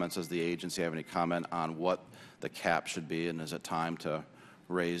comments, as the agency, have any comment on what the cap should be, and is it time to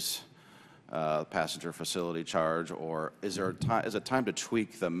raise passenger facility charge, or is it time to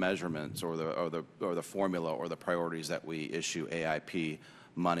tweak the measurements or the formula or the priorities that we issue AIP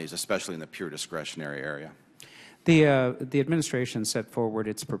monies, especially in the pure discretionary area? The administration set forward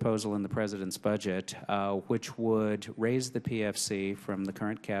its proposal in the President's budget, which would raise the PFC from the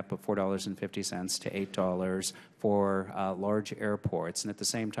current cap of $4.50 to $8 for large airports and at the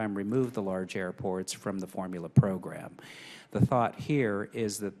same time remove the large airports from the formula program. The thought here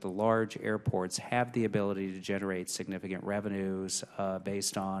is that the large airports have the ability to generate significant revenues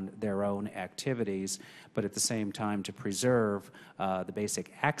based on their own activities, but at the same time to preserve the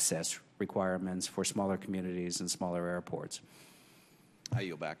basic access requirements for smaller communities and smaller airports. I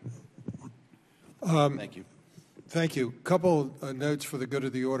yield back. Thank you. Thank you. A couple notes for the good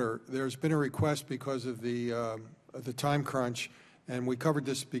of the order. There's been a request because of the time crunch, and we covered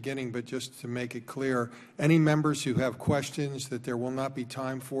this at the beginning, but just to make it clear, any members who have questions that there will not be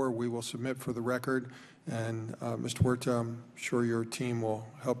time for, we will submit for the record. And Mr. Huerta, I'm sure your team will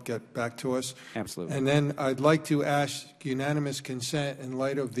help get back to us. Absolutely. And then I'd like to ask unanimous consent in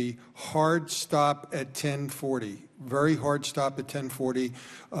light of the hard stop at 10:40, very hard stop at 10:40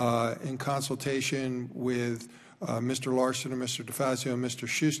 in consultation with Mr. Larson and Mr. DeFazio and Mr.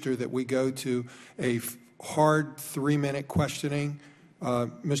 Schuster, that we go to a hard 3-minute questioning.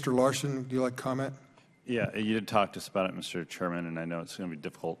 Mr. Larson, would you like to comment? Yeah, you did talk to us about it, Mr. Chairman, and I know it's going to be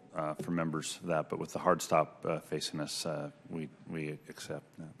difficult for members of that, but with the hard stop facing us, we accept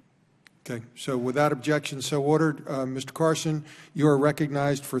that. Okay, so without objection, so ordered. Mr. Carson, you are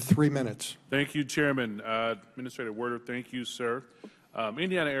recognized for 3 minutes. Thank you, Chairman. Administrator Werder, thank you, sir.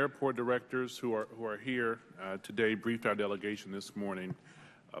 Indiana airport directors who are here today briefed our delegation this morning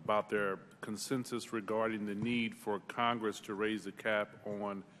about their consensus regarding the need for Congress to raise the cap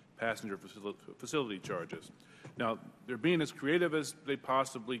on passenger facility charges. Now, they're being as creative as they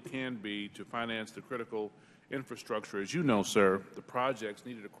possibly can be to finance the critical infrastructure, as you know, sir, the projects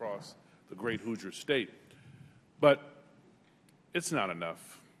needed across the great Hoosier state. But it's not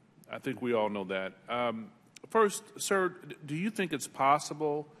enough. I think we all know that. First, sir, do you think it's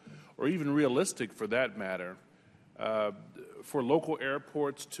possible, or even realistic for that matter, for local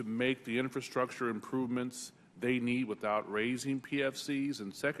airports to make the infrastructure improvements they need without raising PFCs?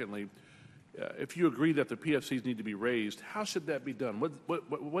 And secondly, if you agree that the PFCs need to be raised, how should that be done?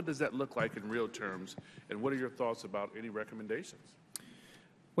 What does that look like in real terms? And what are your thoughts about any recommendations?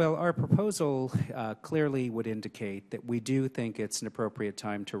 Well, our proposal clearly would indicate that we do think it's an appropriate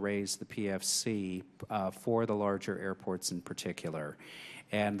time to raise the PFC for the larger airports in particular.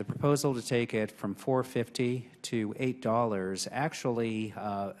 And the proposal to take it from $4.50 to $8 actually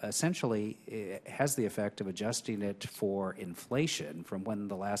essentially has the effect of adjusting it for inflation from when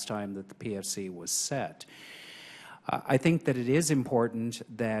the last time that the PFC was set. I think that it is important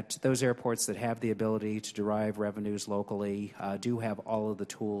that those airports that have the ability to derive revenues locally do have all of the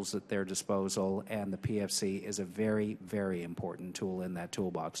tools at their disposal, and the PFC is a very, very important tool in that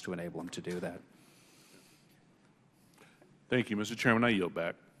toolbox to enable them to do that. Thank you, Mr. Chairman. I yield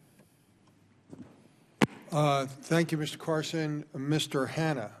back. Thank you, Mr. Carson. Mr.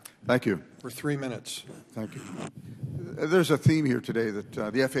 Hanna. Thank you. For 3 minutes. Thank you. There's a theme here today that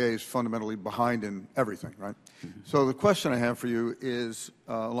the FAA is fundamentally behind in everything, right? Mm-hmm. So the question I have for you is,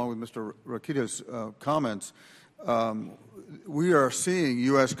 along with Mr. Rakita's comments, we are seeing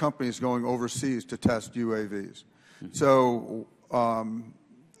U.S. companies going overseas to test UAVs. Mm-hmm. So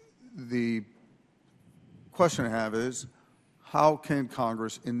the question I have is, how can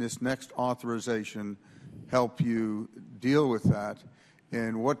Congress, in this next authorization, help you deal with that?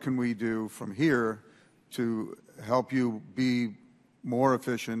 And what can we do from here to help you be more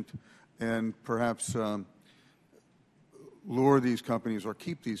efficient and perhaps lure these companies or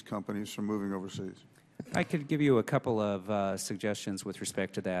keep these companies from moving overseas? I could give you a couple of suggestions with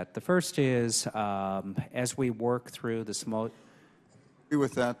respect to that. The first is, as we work through the small...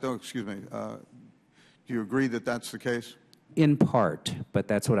 With that, though, excuse me, do you agree that that's the case? In part, but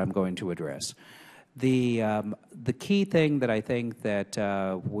that's what I'm going to address. The key thing that I think that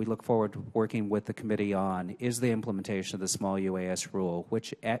we look forward to working with the committee on is the implementation of the small UAS rule,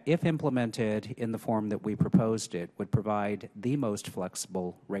 which, if implemented in the form that we proposed it, would provide the most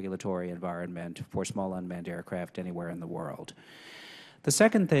flexible regulatory environment for small unmanned aircraft anywhere in the world. The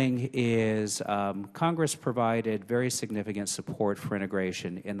second thing is Congress provided very significant support for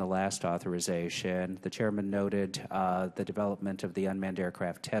integration in the last authorization. The chairman noted the development of the unmanned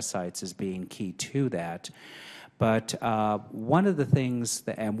aircraft test sites as being key to that. But one of the things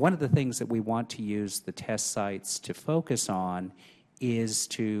that we want to use the test sites to focus on is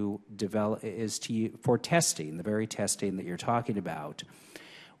for testing, the very testing that you're talking about.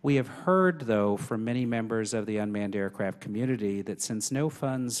 We have heard, though, from many members of the unmanned aircraft community that since no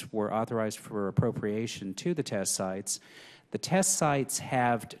funds were authorized for appropriation to the test sites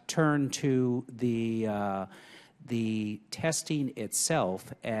have turned to the testing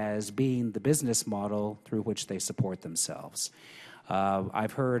itself as being the business model through which they support themselves.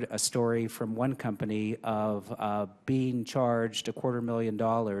 I've heard a story from one company of being charged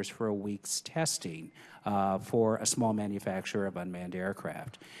 $250,000 for a week's testing for a small manufacturer of unmanned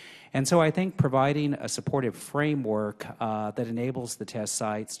aircraft. And so I think providing a supportive framework that enables the test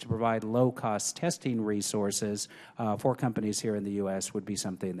sites to provide low-cost testing resources for companies here in the U.S. would be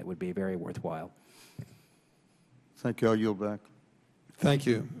something that would be very worthwhile. Thank you. I'll yield back. Thank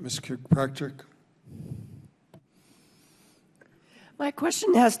you. Ms. Kirkpatrick. My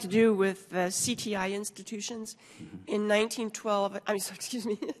question has to do with the CTI institutions. In 2012 and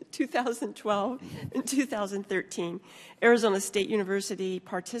 2013, Arizona State University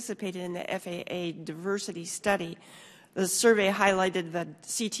participated in the FAA diversity study. The survey highlighted the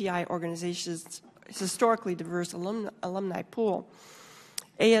CTI organization's historically diverse alumni pool.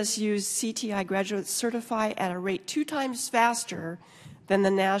 ASU's CTI graduates certify at a rate 2 times faster than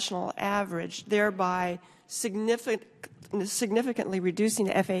the national average, thereby significantly reducing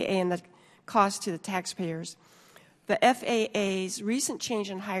the FAA and the cost to the taxpayers. The FAA's recent change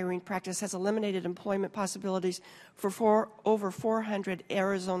in hiring practice has eliminated employment possibilities for over 400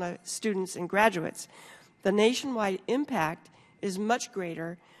 Arizona students and graduates. The nationwide impact is much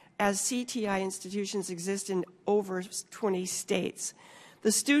greater as CTI institutions exist in over 20 states.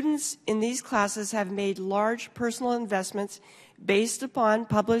 The students in these classes have made large personal investments based upon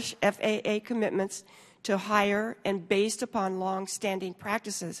published FAA commitments to hire and based upon long-standing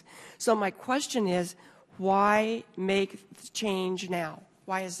practices. So my question is, why make the change now?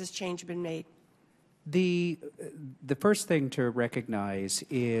 Why has this change been made? The first thing to recognize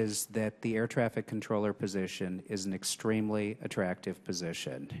is that the air traffic controller position is an extremely attractive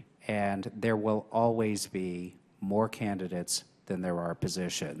position, and there will always be more candidates than there are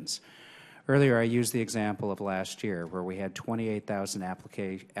positions. Earlier, I used the example of last year where we had 28,000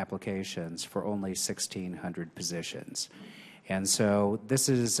 applications for only 1,600 positions. And so this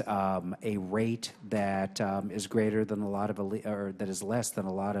is a rate that is greater than a lot of or that is less than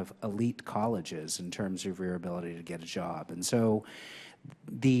a lot of elite colleges in terms of your ability to get a job. And so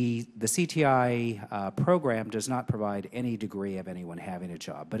the CTI program does not provide any degree of anyone having a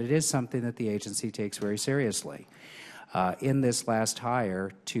job, but it is something that the agency takes very seriously. In this last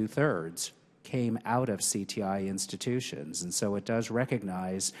hire, 2/3 came out of CTI institutions, and so it does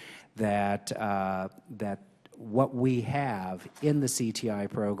recognize that what we have in the CTI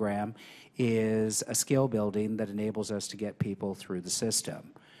program is a skill building that enables us to get people through the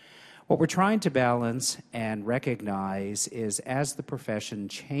system. What we're trying to balance and recognize is as the profession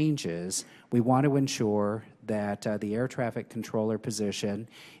changes, we want to ensure that the air traffic controller position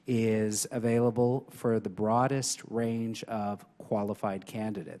is available for the broadest range of qualified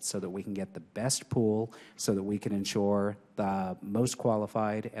candidates so that we can get the best pool so that we can ensure the most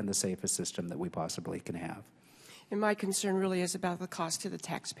qualified and the safest system that we possibly can have. And my concern really is about the cost to the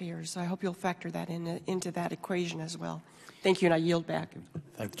taxpayers. So I hope you'll factor that into that equation as well. Thank you, and I yield back.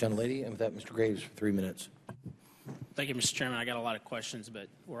 Thank the gentlelady. And with that, Mr. Graves for 3 minutes. Thank you, Mr. Chairman. I got a lot of questions, but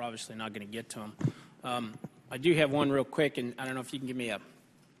we're obviously not going to get to them. I do have one real quick, and I don't know if you can give me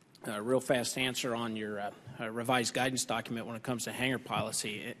a real fast answer on your revised guidance document when it comes to hangar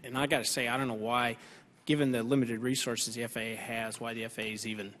policy. And I got to say, I don't know why, given the limited resources the FAA has, why the FAA is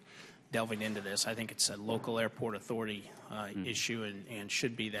even delving into this. I think it's a local airport authority issue and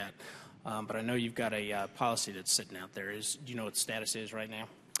should be that. But I know you've got a policy that's sitting out there. Do you know what the status is right now?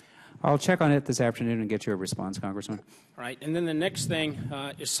 I'll check on it this afternoon and get you a response, Congressman. All right. And then the next thing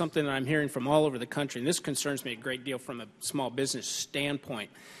is something that I'm hearing from all over the country, and this concerns me a great deal from a small business standpoint,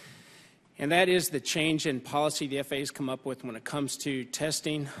 and that is the change in policy the FAA has come up with when it comes to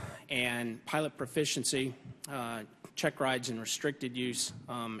testing and pilot proficiency, check rides and restricted use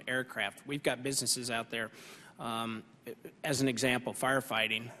aircraft. We've got businesses out there, as an example,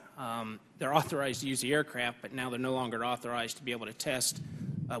 firefighting. They're authorized to use the aircraft, but now they're no longer authorized to be able to test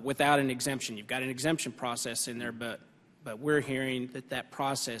without an exemption. You've got an exemption process in there, but we're hearing that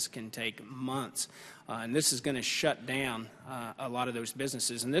process can take months. And this is going to shut down a lot of those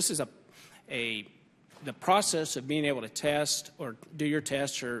businesses. And this is the process of being able to test or do your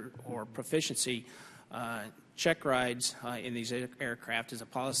tests or proficiency check rides in these aircraft is a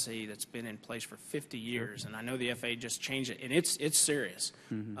policy that's been in place for 50 years, and I know the FAA just changed it, and it's serious.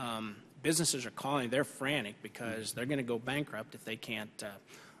 Mm-hmm. Businesses are calling; they're frantic because they're going to go bankrupt if they can't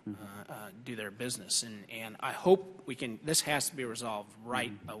do their business. And I hope we can. This has to be resolved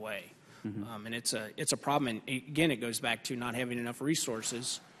right away. Mm-hmm. And it's a problem. And again, it goes back to not having enough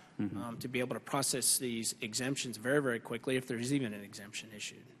resources to be able to process these exemptions very, very quickly if there's even an exemption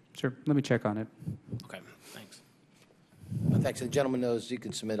issued. Sure. Let me check on it. Okay. Thanks. Thanks. The gentleman knows you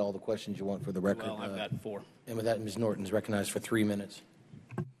can submit all the questions you want for the record. Well, I've got 4. And with that, Ms. Norton is recognized for 3 minutes.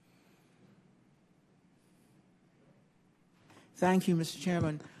 Thank you, Mr.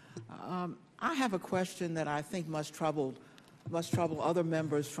 Chairman. I have a question that I think must trouble other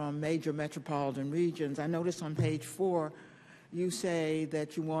members from major metropolitan regions. I noticed on page 4 you say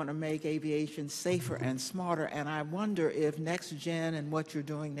that you want to make aviation safer and smarter, and I wonder if next gen and what you're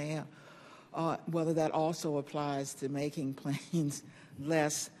doing now, whether that also applies to making planes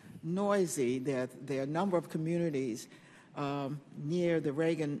less noisy. There are a number of communities near the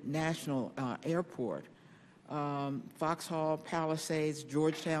Reagan National Airport, Foxhall, Palisades,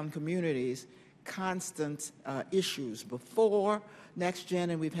 Georgetown communities, constant issues before next gen,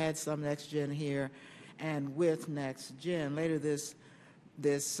 and we've had some next gen here, and with next gen. Later this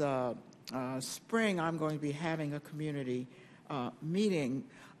spring, I'm going to be having a community meeting.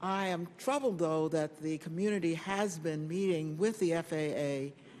 I am troubled, though, that the community has been meeting with the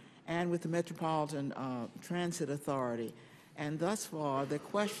FAA and with the Metropolitan Transit Authority, and thus far the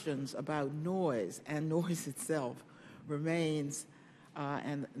questions about noise and noise itself remains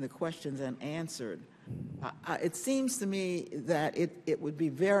and the questions unanswered. It seems to me that it would be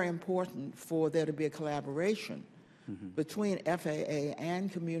very important for there to be a collaboration between FAA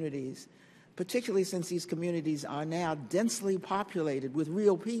and communities, particularly since these communities are now densely populated with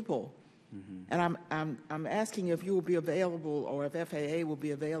real people. And I'm asking if you will be available, or if FAA will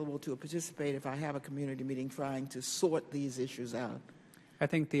be available to participate if I have a community meeting trying to sort these issues out. I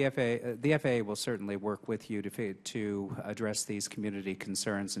think the FAA will certainly work with you to address these community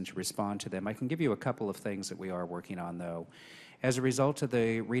concerns and to respond to them. I can give you a couple of things that we are working on, though. As a result of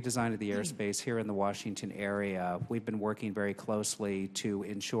the redesign of the airspace here in the Washington area, we've been working very closely to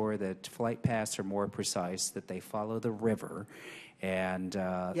ensure that flight paths are more precise, that they follow the river. And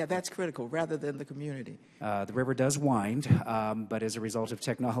yeah, that's critical, rather than the community. The river does wind, but as a result of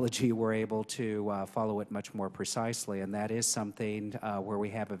technology, we're able to follow it much more precisely, and that is something where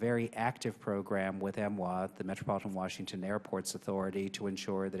we have a very active program with MWA, the Metropolitan Washington Airports Authority, to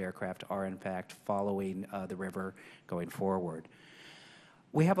ensure that aircraft are in fact following the river going forward.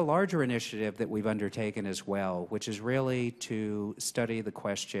 We have a larger initiative that we've undertaken as well, which is really to study the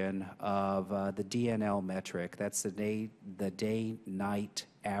question of the DNL metric. That's the day-night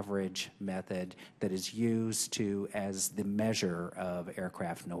average method that is used as the measure of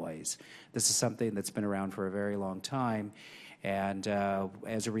aircraft noise. This is something that's been around for a very long time. And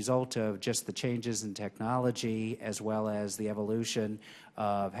as a result of just the changes in technology, as well as the evolution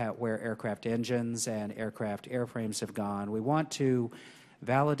of where aircraft engines and aircraft airframes have gone, we want to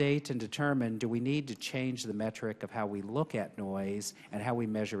validate and determine, do we need to change the metric of how we look at noise and how we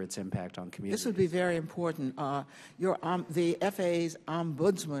measure its impact on communities? This would be very important. The FAA's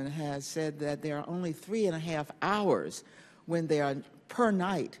ombudsman has said that there are only 3.5 hours when there are, per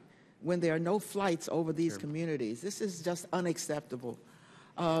night, when there are no flights over these communities. This is just unacceptable.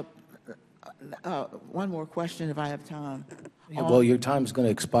 One more question, if I have time. Yeah, well, your time's going to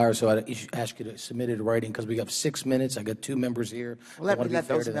expire, so I ask you to submit it in writing because we got 6 minutes. I got 2 members here. Well, let me let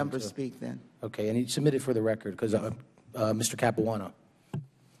those members speak then. Okay, and you submit it for the record because Mr. Capuano.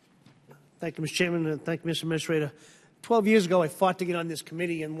 Thank you, Mr. Chairman, and thank you, Mr. Administrator. 12 years ago, I fought to get on this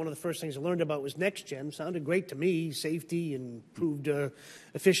committee, and one of the first things I learned about was NextGen. Sounded great to me, safety and improved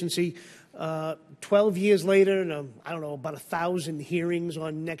efficiency. 12 years later, and I don't know, about 1,000 hearings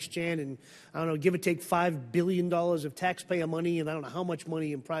on NextGen, and I don't know, give or take $5 billion of taxpayer money, and I don't know how much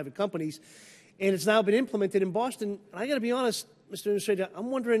money in private companies, and it's now been implemented in Boston. And I got to be honest, Mr. Administrator, I'm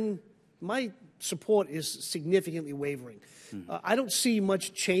wondering, my support is significantly wavering. I don't see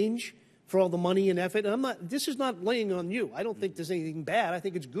much change for all the money and effort. And this is not laying on you. I don't think there's anything bad. I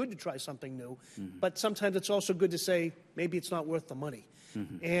think it's good to try something new. But sometimes it's also good to say, maybe it's not worth the money.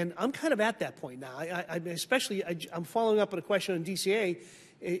 And I'm kind of at that point now. I'm following up on a question on DCA.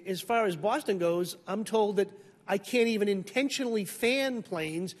 As far as Boston goes, I'm told that I can't even intentionally fan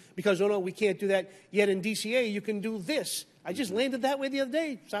planes because, oh, no, we can't do that. Yet in DCA, you can do this. I just landed that way the other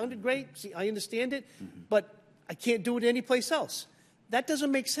day. Sounded great. See, I understand it. But I can't do it anyplace else. That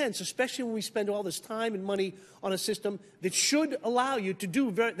doesn't make sense, especially when we spend all this time and money on a system that should allow you to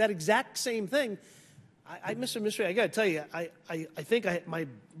do that exact same thing. Mr. Administrator, I got to tell you, I think my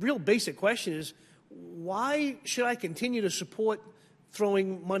real basic question is, why should I continue to support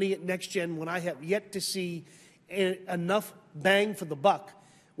throwing money at NextGen when I have yet to see enough bang for the buck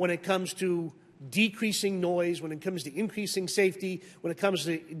when it comes to decreasing noise, when it comes to increasing safety, when it comes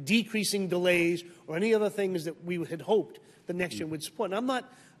to decreasing delays, or any other things that we had hoped the NextGen would support? And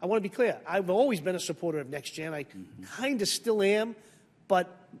I want to be clear, I've always been a supporter of NextGen. I kind of still am,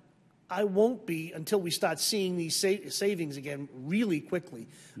 but I won't be until we start seeing these savings again really quickly.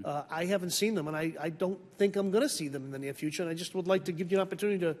 I haven't seen them, and I don't think I'm going to see them in the near future, and I just would like to give you an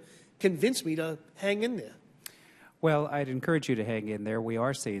opportunity to convince me to hang in there. Well, I'd encourage you to hang in there. We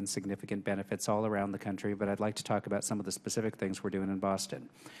are seeing significant benefits all around the country, but I'd like to talk about some of the specific things we're doing in Boston.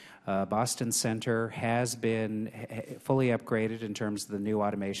 Boston Center has been fully upgraded in terms of the new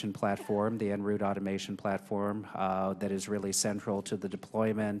automation platform, the en route automation platform that is really central to the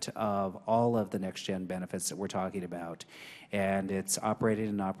deployment of all of the next-gen benefits that we're talking about. And it's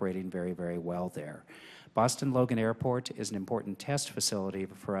operating very, very well there. Boston Logan Airport is an important test facility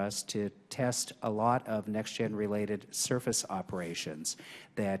for us to test a lot of next-gen related surface operations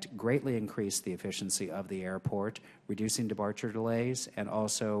that greatly increase the efficiency of the airport, reducing departure delays and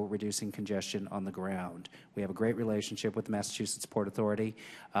also reducing congestion on the ground. We have a great relationship with the Massachusetts Port Authority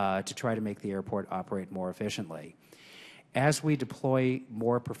to try to make the airport operate more efficiently. As we deploy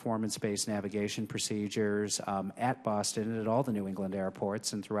more performance-based navigation procedures at Boston and at all the New England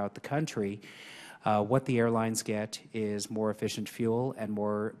airports and throughout the country, what the airlines get is more efficient fuel and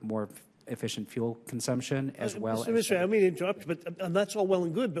more efficient fuel consumption, as well as... Mr. Minister, I mean to interrupt, but that's all well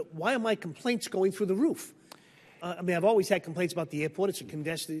and good, but why are my complaints going through the roof? I mean, I've always had complaints about the airport. It's a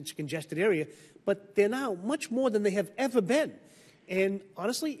congested area, but they're now much more than they have ever been. And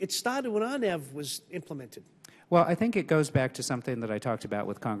honestly, it started when RNAV was implemented. Well, I think it goes back to something that I talked about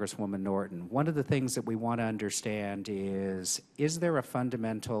with Congresswoman Norton. One of the things that we want to understand is there a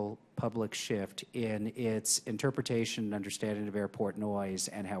fundamental public shift in its interpretation and understanding of airport noise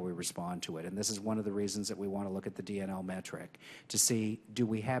and how we respond to it? And this is one of the reasons that we want to look at the DNL metric to see, do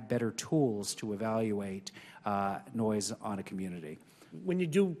we have better tools to evaluate noise on a community? When you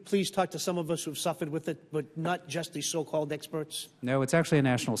do, please talk to some of us who've suffered with it, but not just these so-called experts. No, it's actually a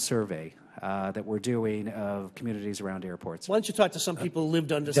national survey that we're doing of communities around airports. Why don't you talk to some people who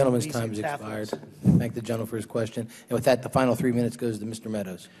lived under some Gentleman's of these time has expired. pathways? Thank the gentleman for his question. And with that, the final 3 minutes goes to Mr.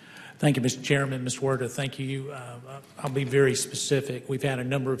 Meadows. Thank you, Mr. Chairman. Mr. Werder, thank you. I'll be very specific. We've had a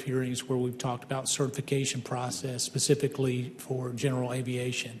number of hearings where we've talked about certification process, specifically for general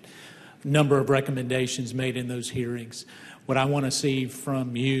aviation. A number of recommendations made in those hearings. What I want to see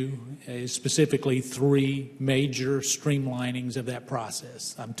from you is specifically 3 major streamlinings of that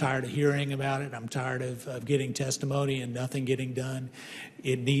process. I'm tired of hearing about it. I'm tired of getting testimony and nothing getting done.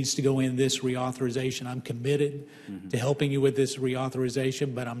 It needs to go in this reauthorization. I'm committed to helping you with this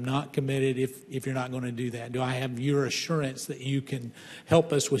reauthorization, but I'm not committed if you're not going to do that. Do I have your assurance that you can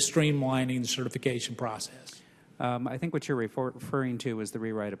help us with streamlining the certification process? I think what you're referring to is the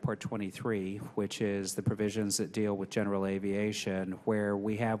rewrite of Part 23, which is the provisions that deal with general aviation, where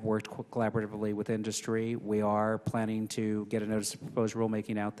we have worked collaboratively with industry. We are planning to get a notice of proposed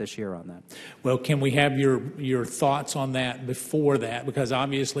rulemaking out this year on that. Well, can we have your thoughts on that before that? Because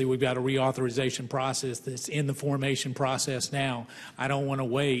obviously we've got a reauthorization process that's in the formation process now. I don't want to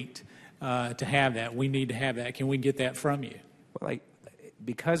wait to have that. We need to have that. Can we get that from you? Well,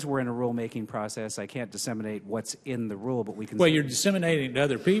 because we're in a rulemaking process, I can't disseminate what's in the rule, but we can... Well, you're disseminating it to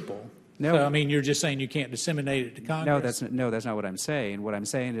other people. No. So, I mean, you're just saying you can't disseminate it to Congress? No, that's not what I'm saying. What I'm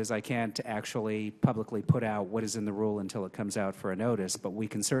saying is I can't actually publicly put out what is in the rule until it comes out for a notice, but we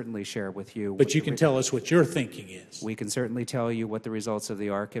can certainly share with you... But you can tell us what your thinking is. We can certainly tell you what the results of the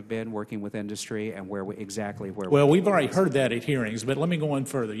ARC have been, working with industry, and exactly where... Well, we've already heard that at hearings, but let me go on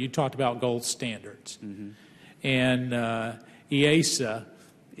further. You talked about gold standards. And EASA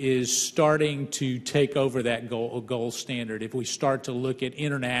is starting to take over that gold standard if we start to look at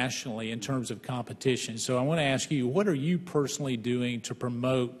internationally in terms of competition. So I want to ask you, what are you personally doing to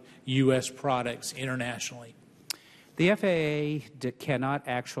promote U.S. products internationally? The FAA cannot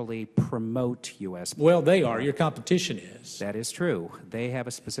actually promote U.S. Well, they are. Your competition is. That is true. They have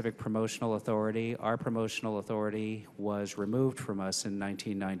a specific promotional authority. Our promotional authority was removed from us in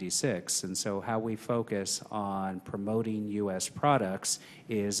 1996. And so how we focus on promoting U.S. products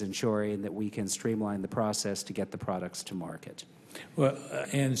is ensuring that we can streamline the process to get the products to market. Well,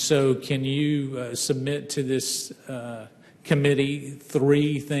 and so can you submit to this committee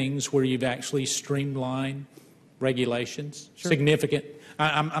 3 things where you've actually streamlined regulations? Sure. Significant.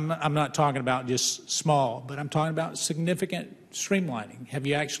 I'm not talking about just small, but I'm talking about significant streamlining. Have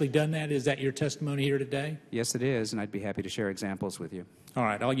you actually done that? Is that your testimony here today? Yes, it is, and I'd be happy to share examples with you. All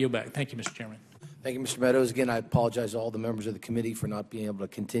right, I'll yield back. Thank you, Mr. Chairman. Thank you, Mr. Meadows. Again, I apologize to all the members of the committee for not being able to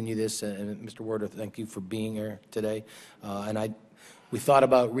continue this. And Mr. Werder, thank you for being here today. We thought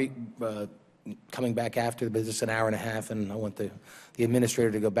about coming back after, but it's an hour and a half, and I want the administrator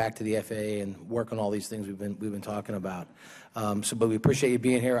to go back to the FAA and work on all these things we've been talking about. But we appreciate you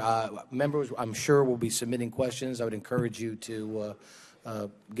being here. Members, I'm sure will be submitting questions. I would encourage you to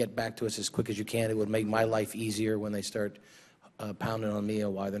get back to us as quick as you can. It would make my life easier when they start pounding on me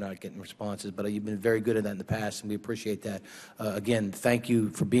on why they're not getting responses. But you've been very good at that in the past, and we appreciate that. Again, thank you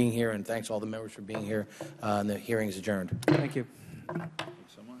for being here, and thanks all the members for being here. And the hearing is adjourned. Thank you.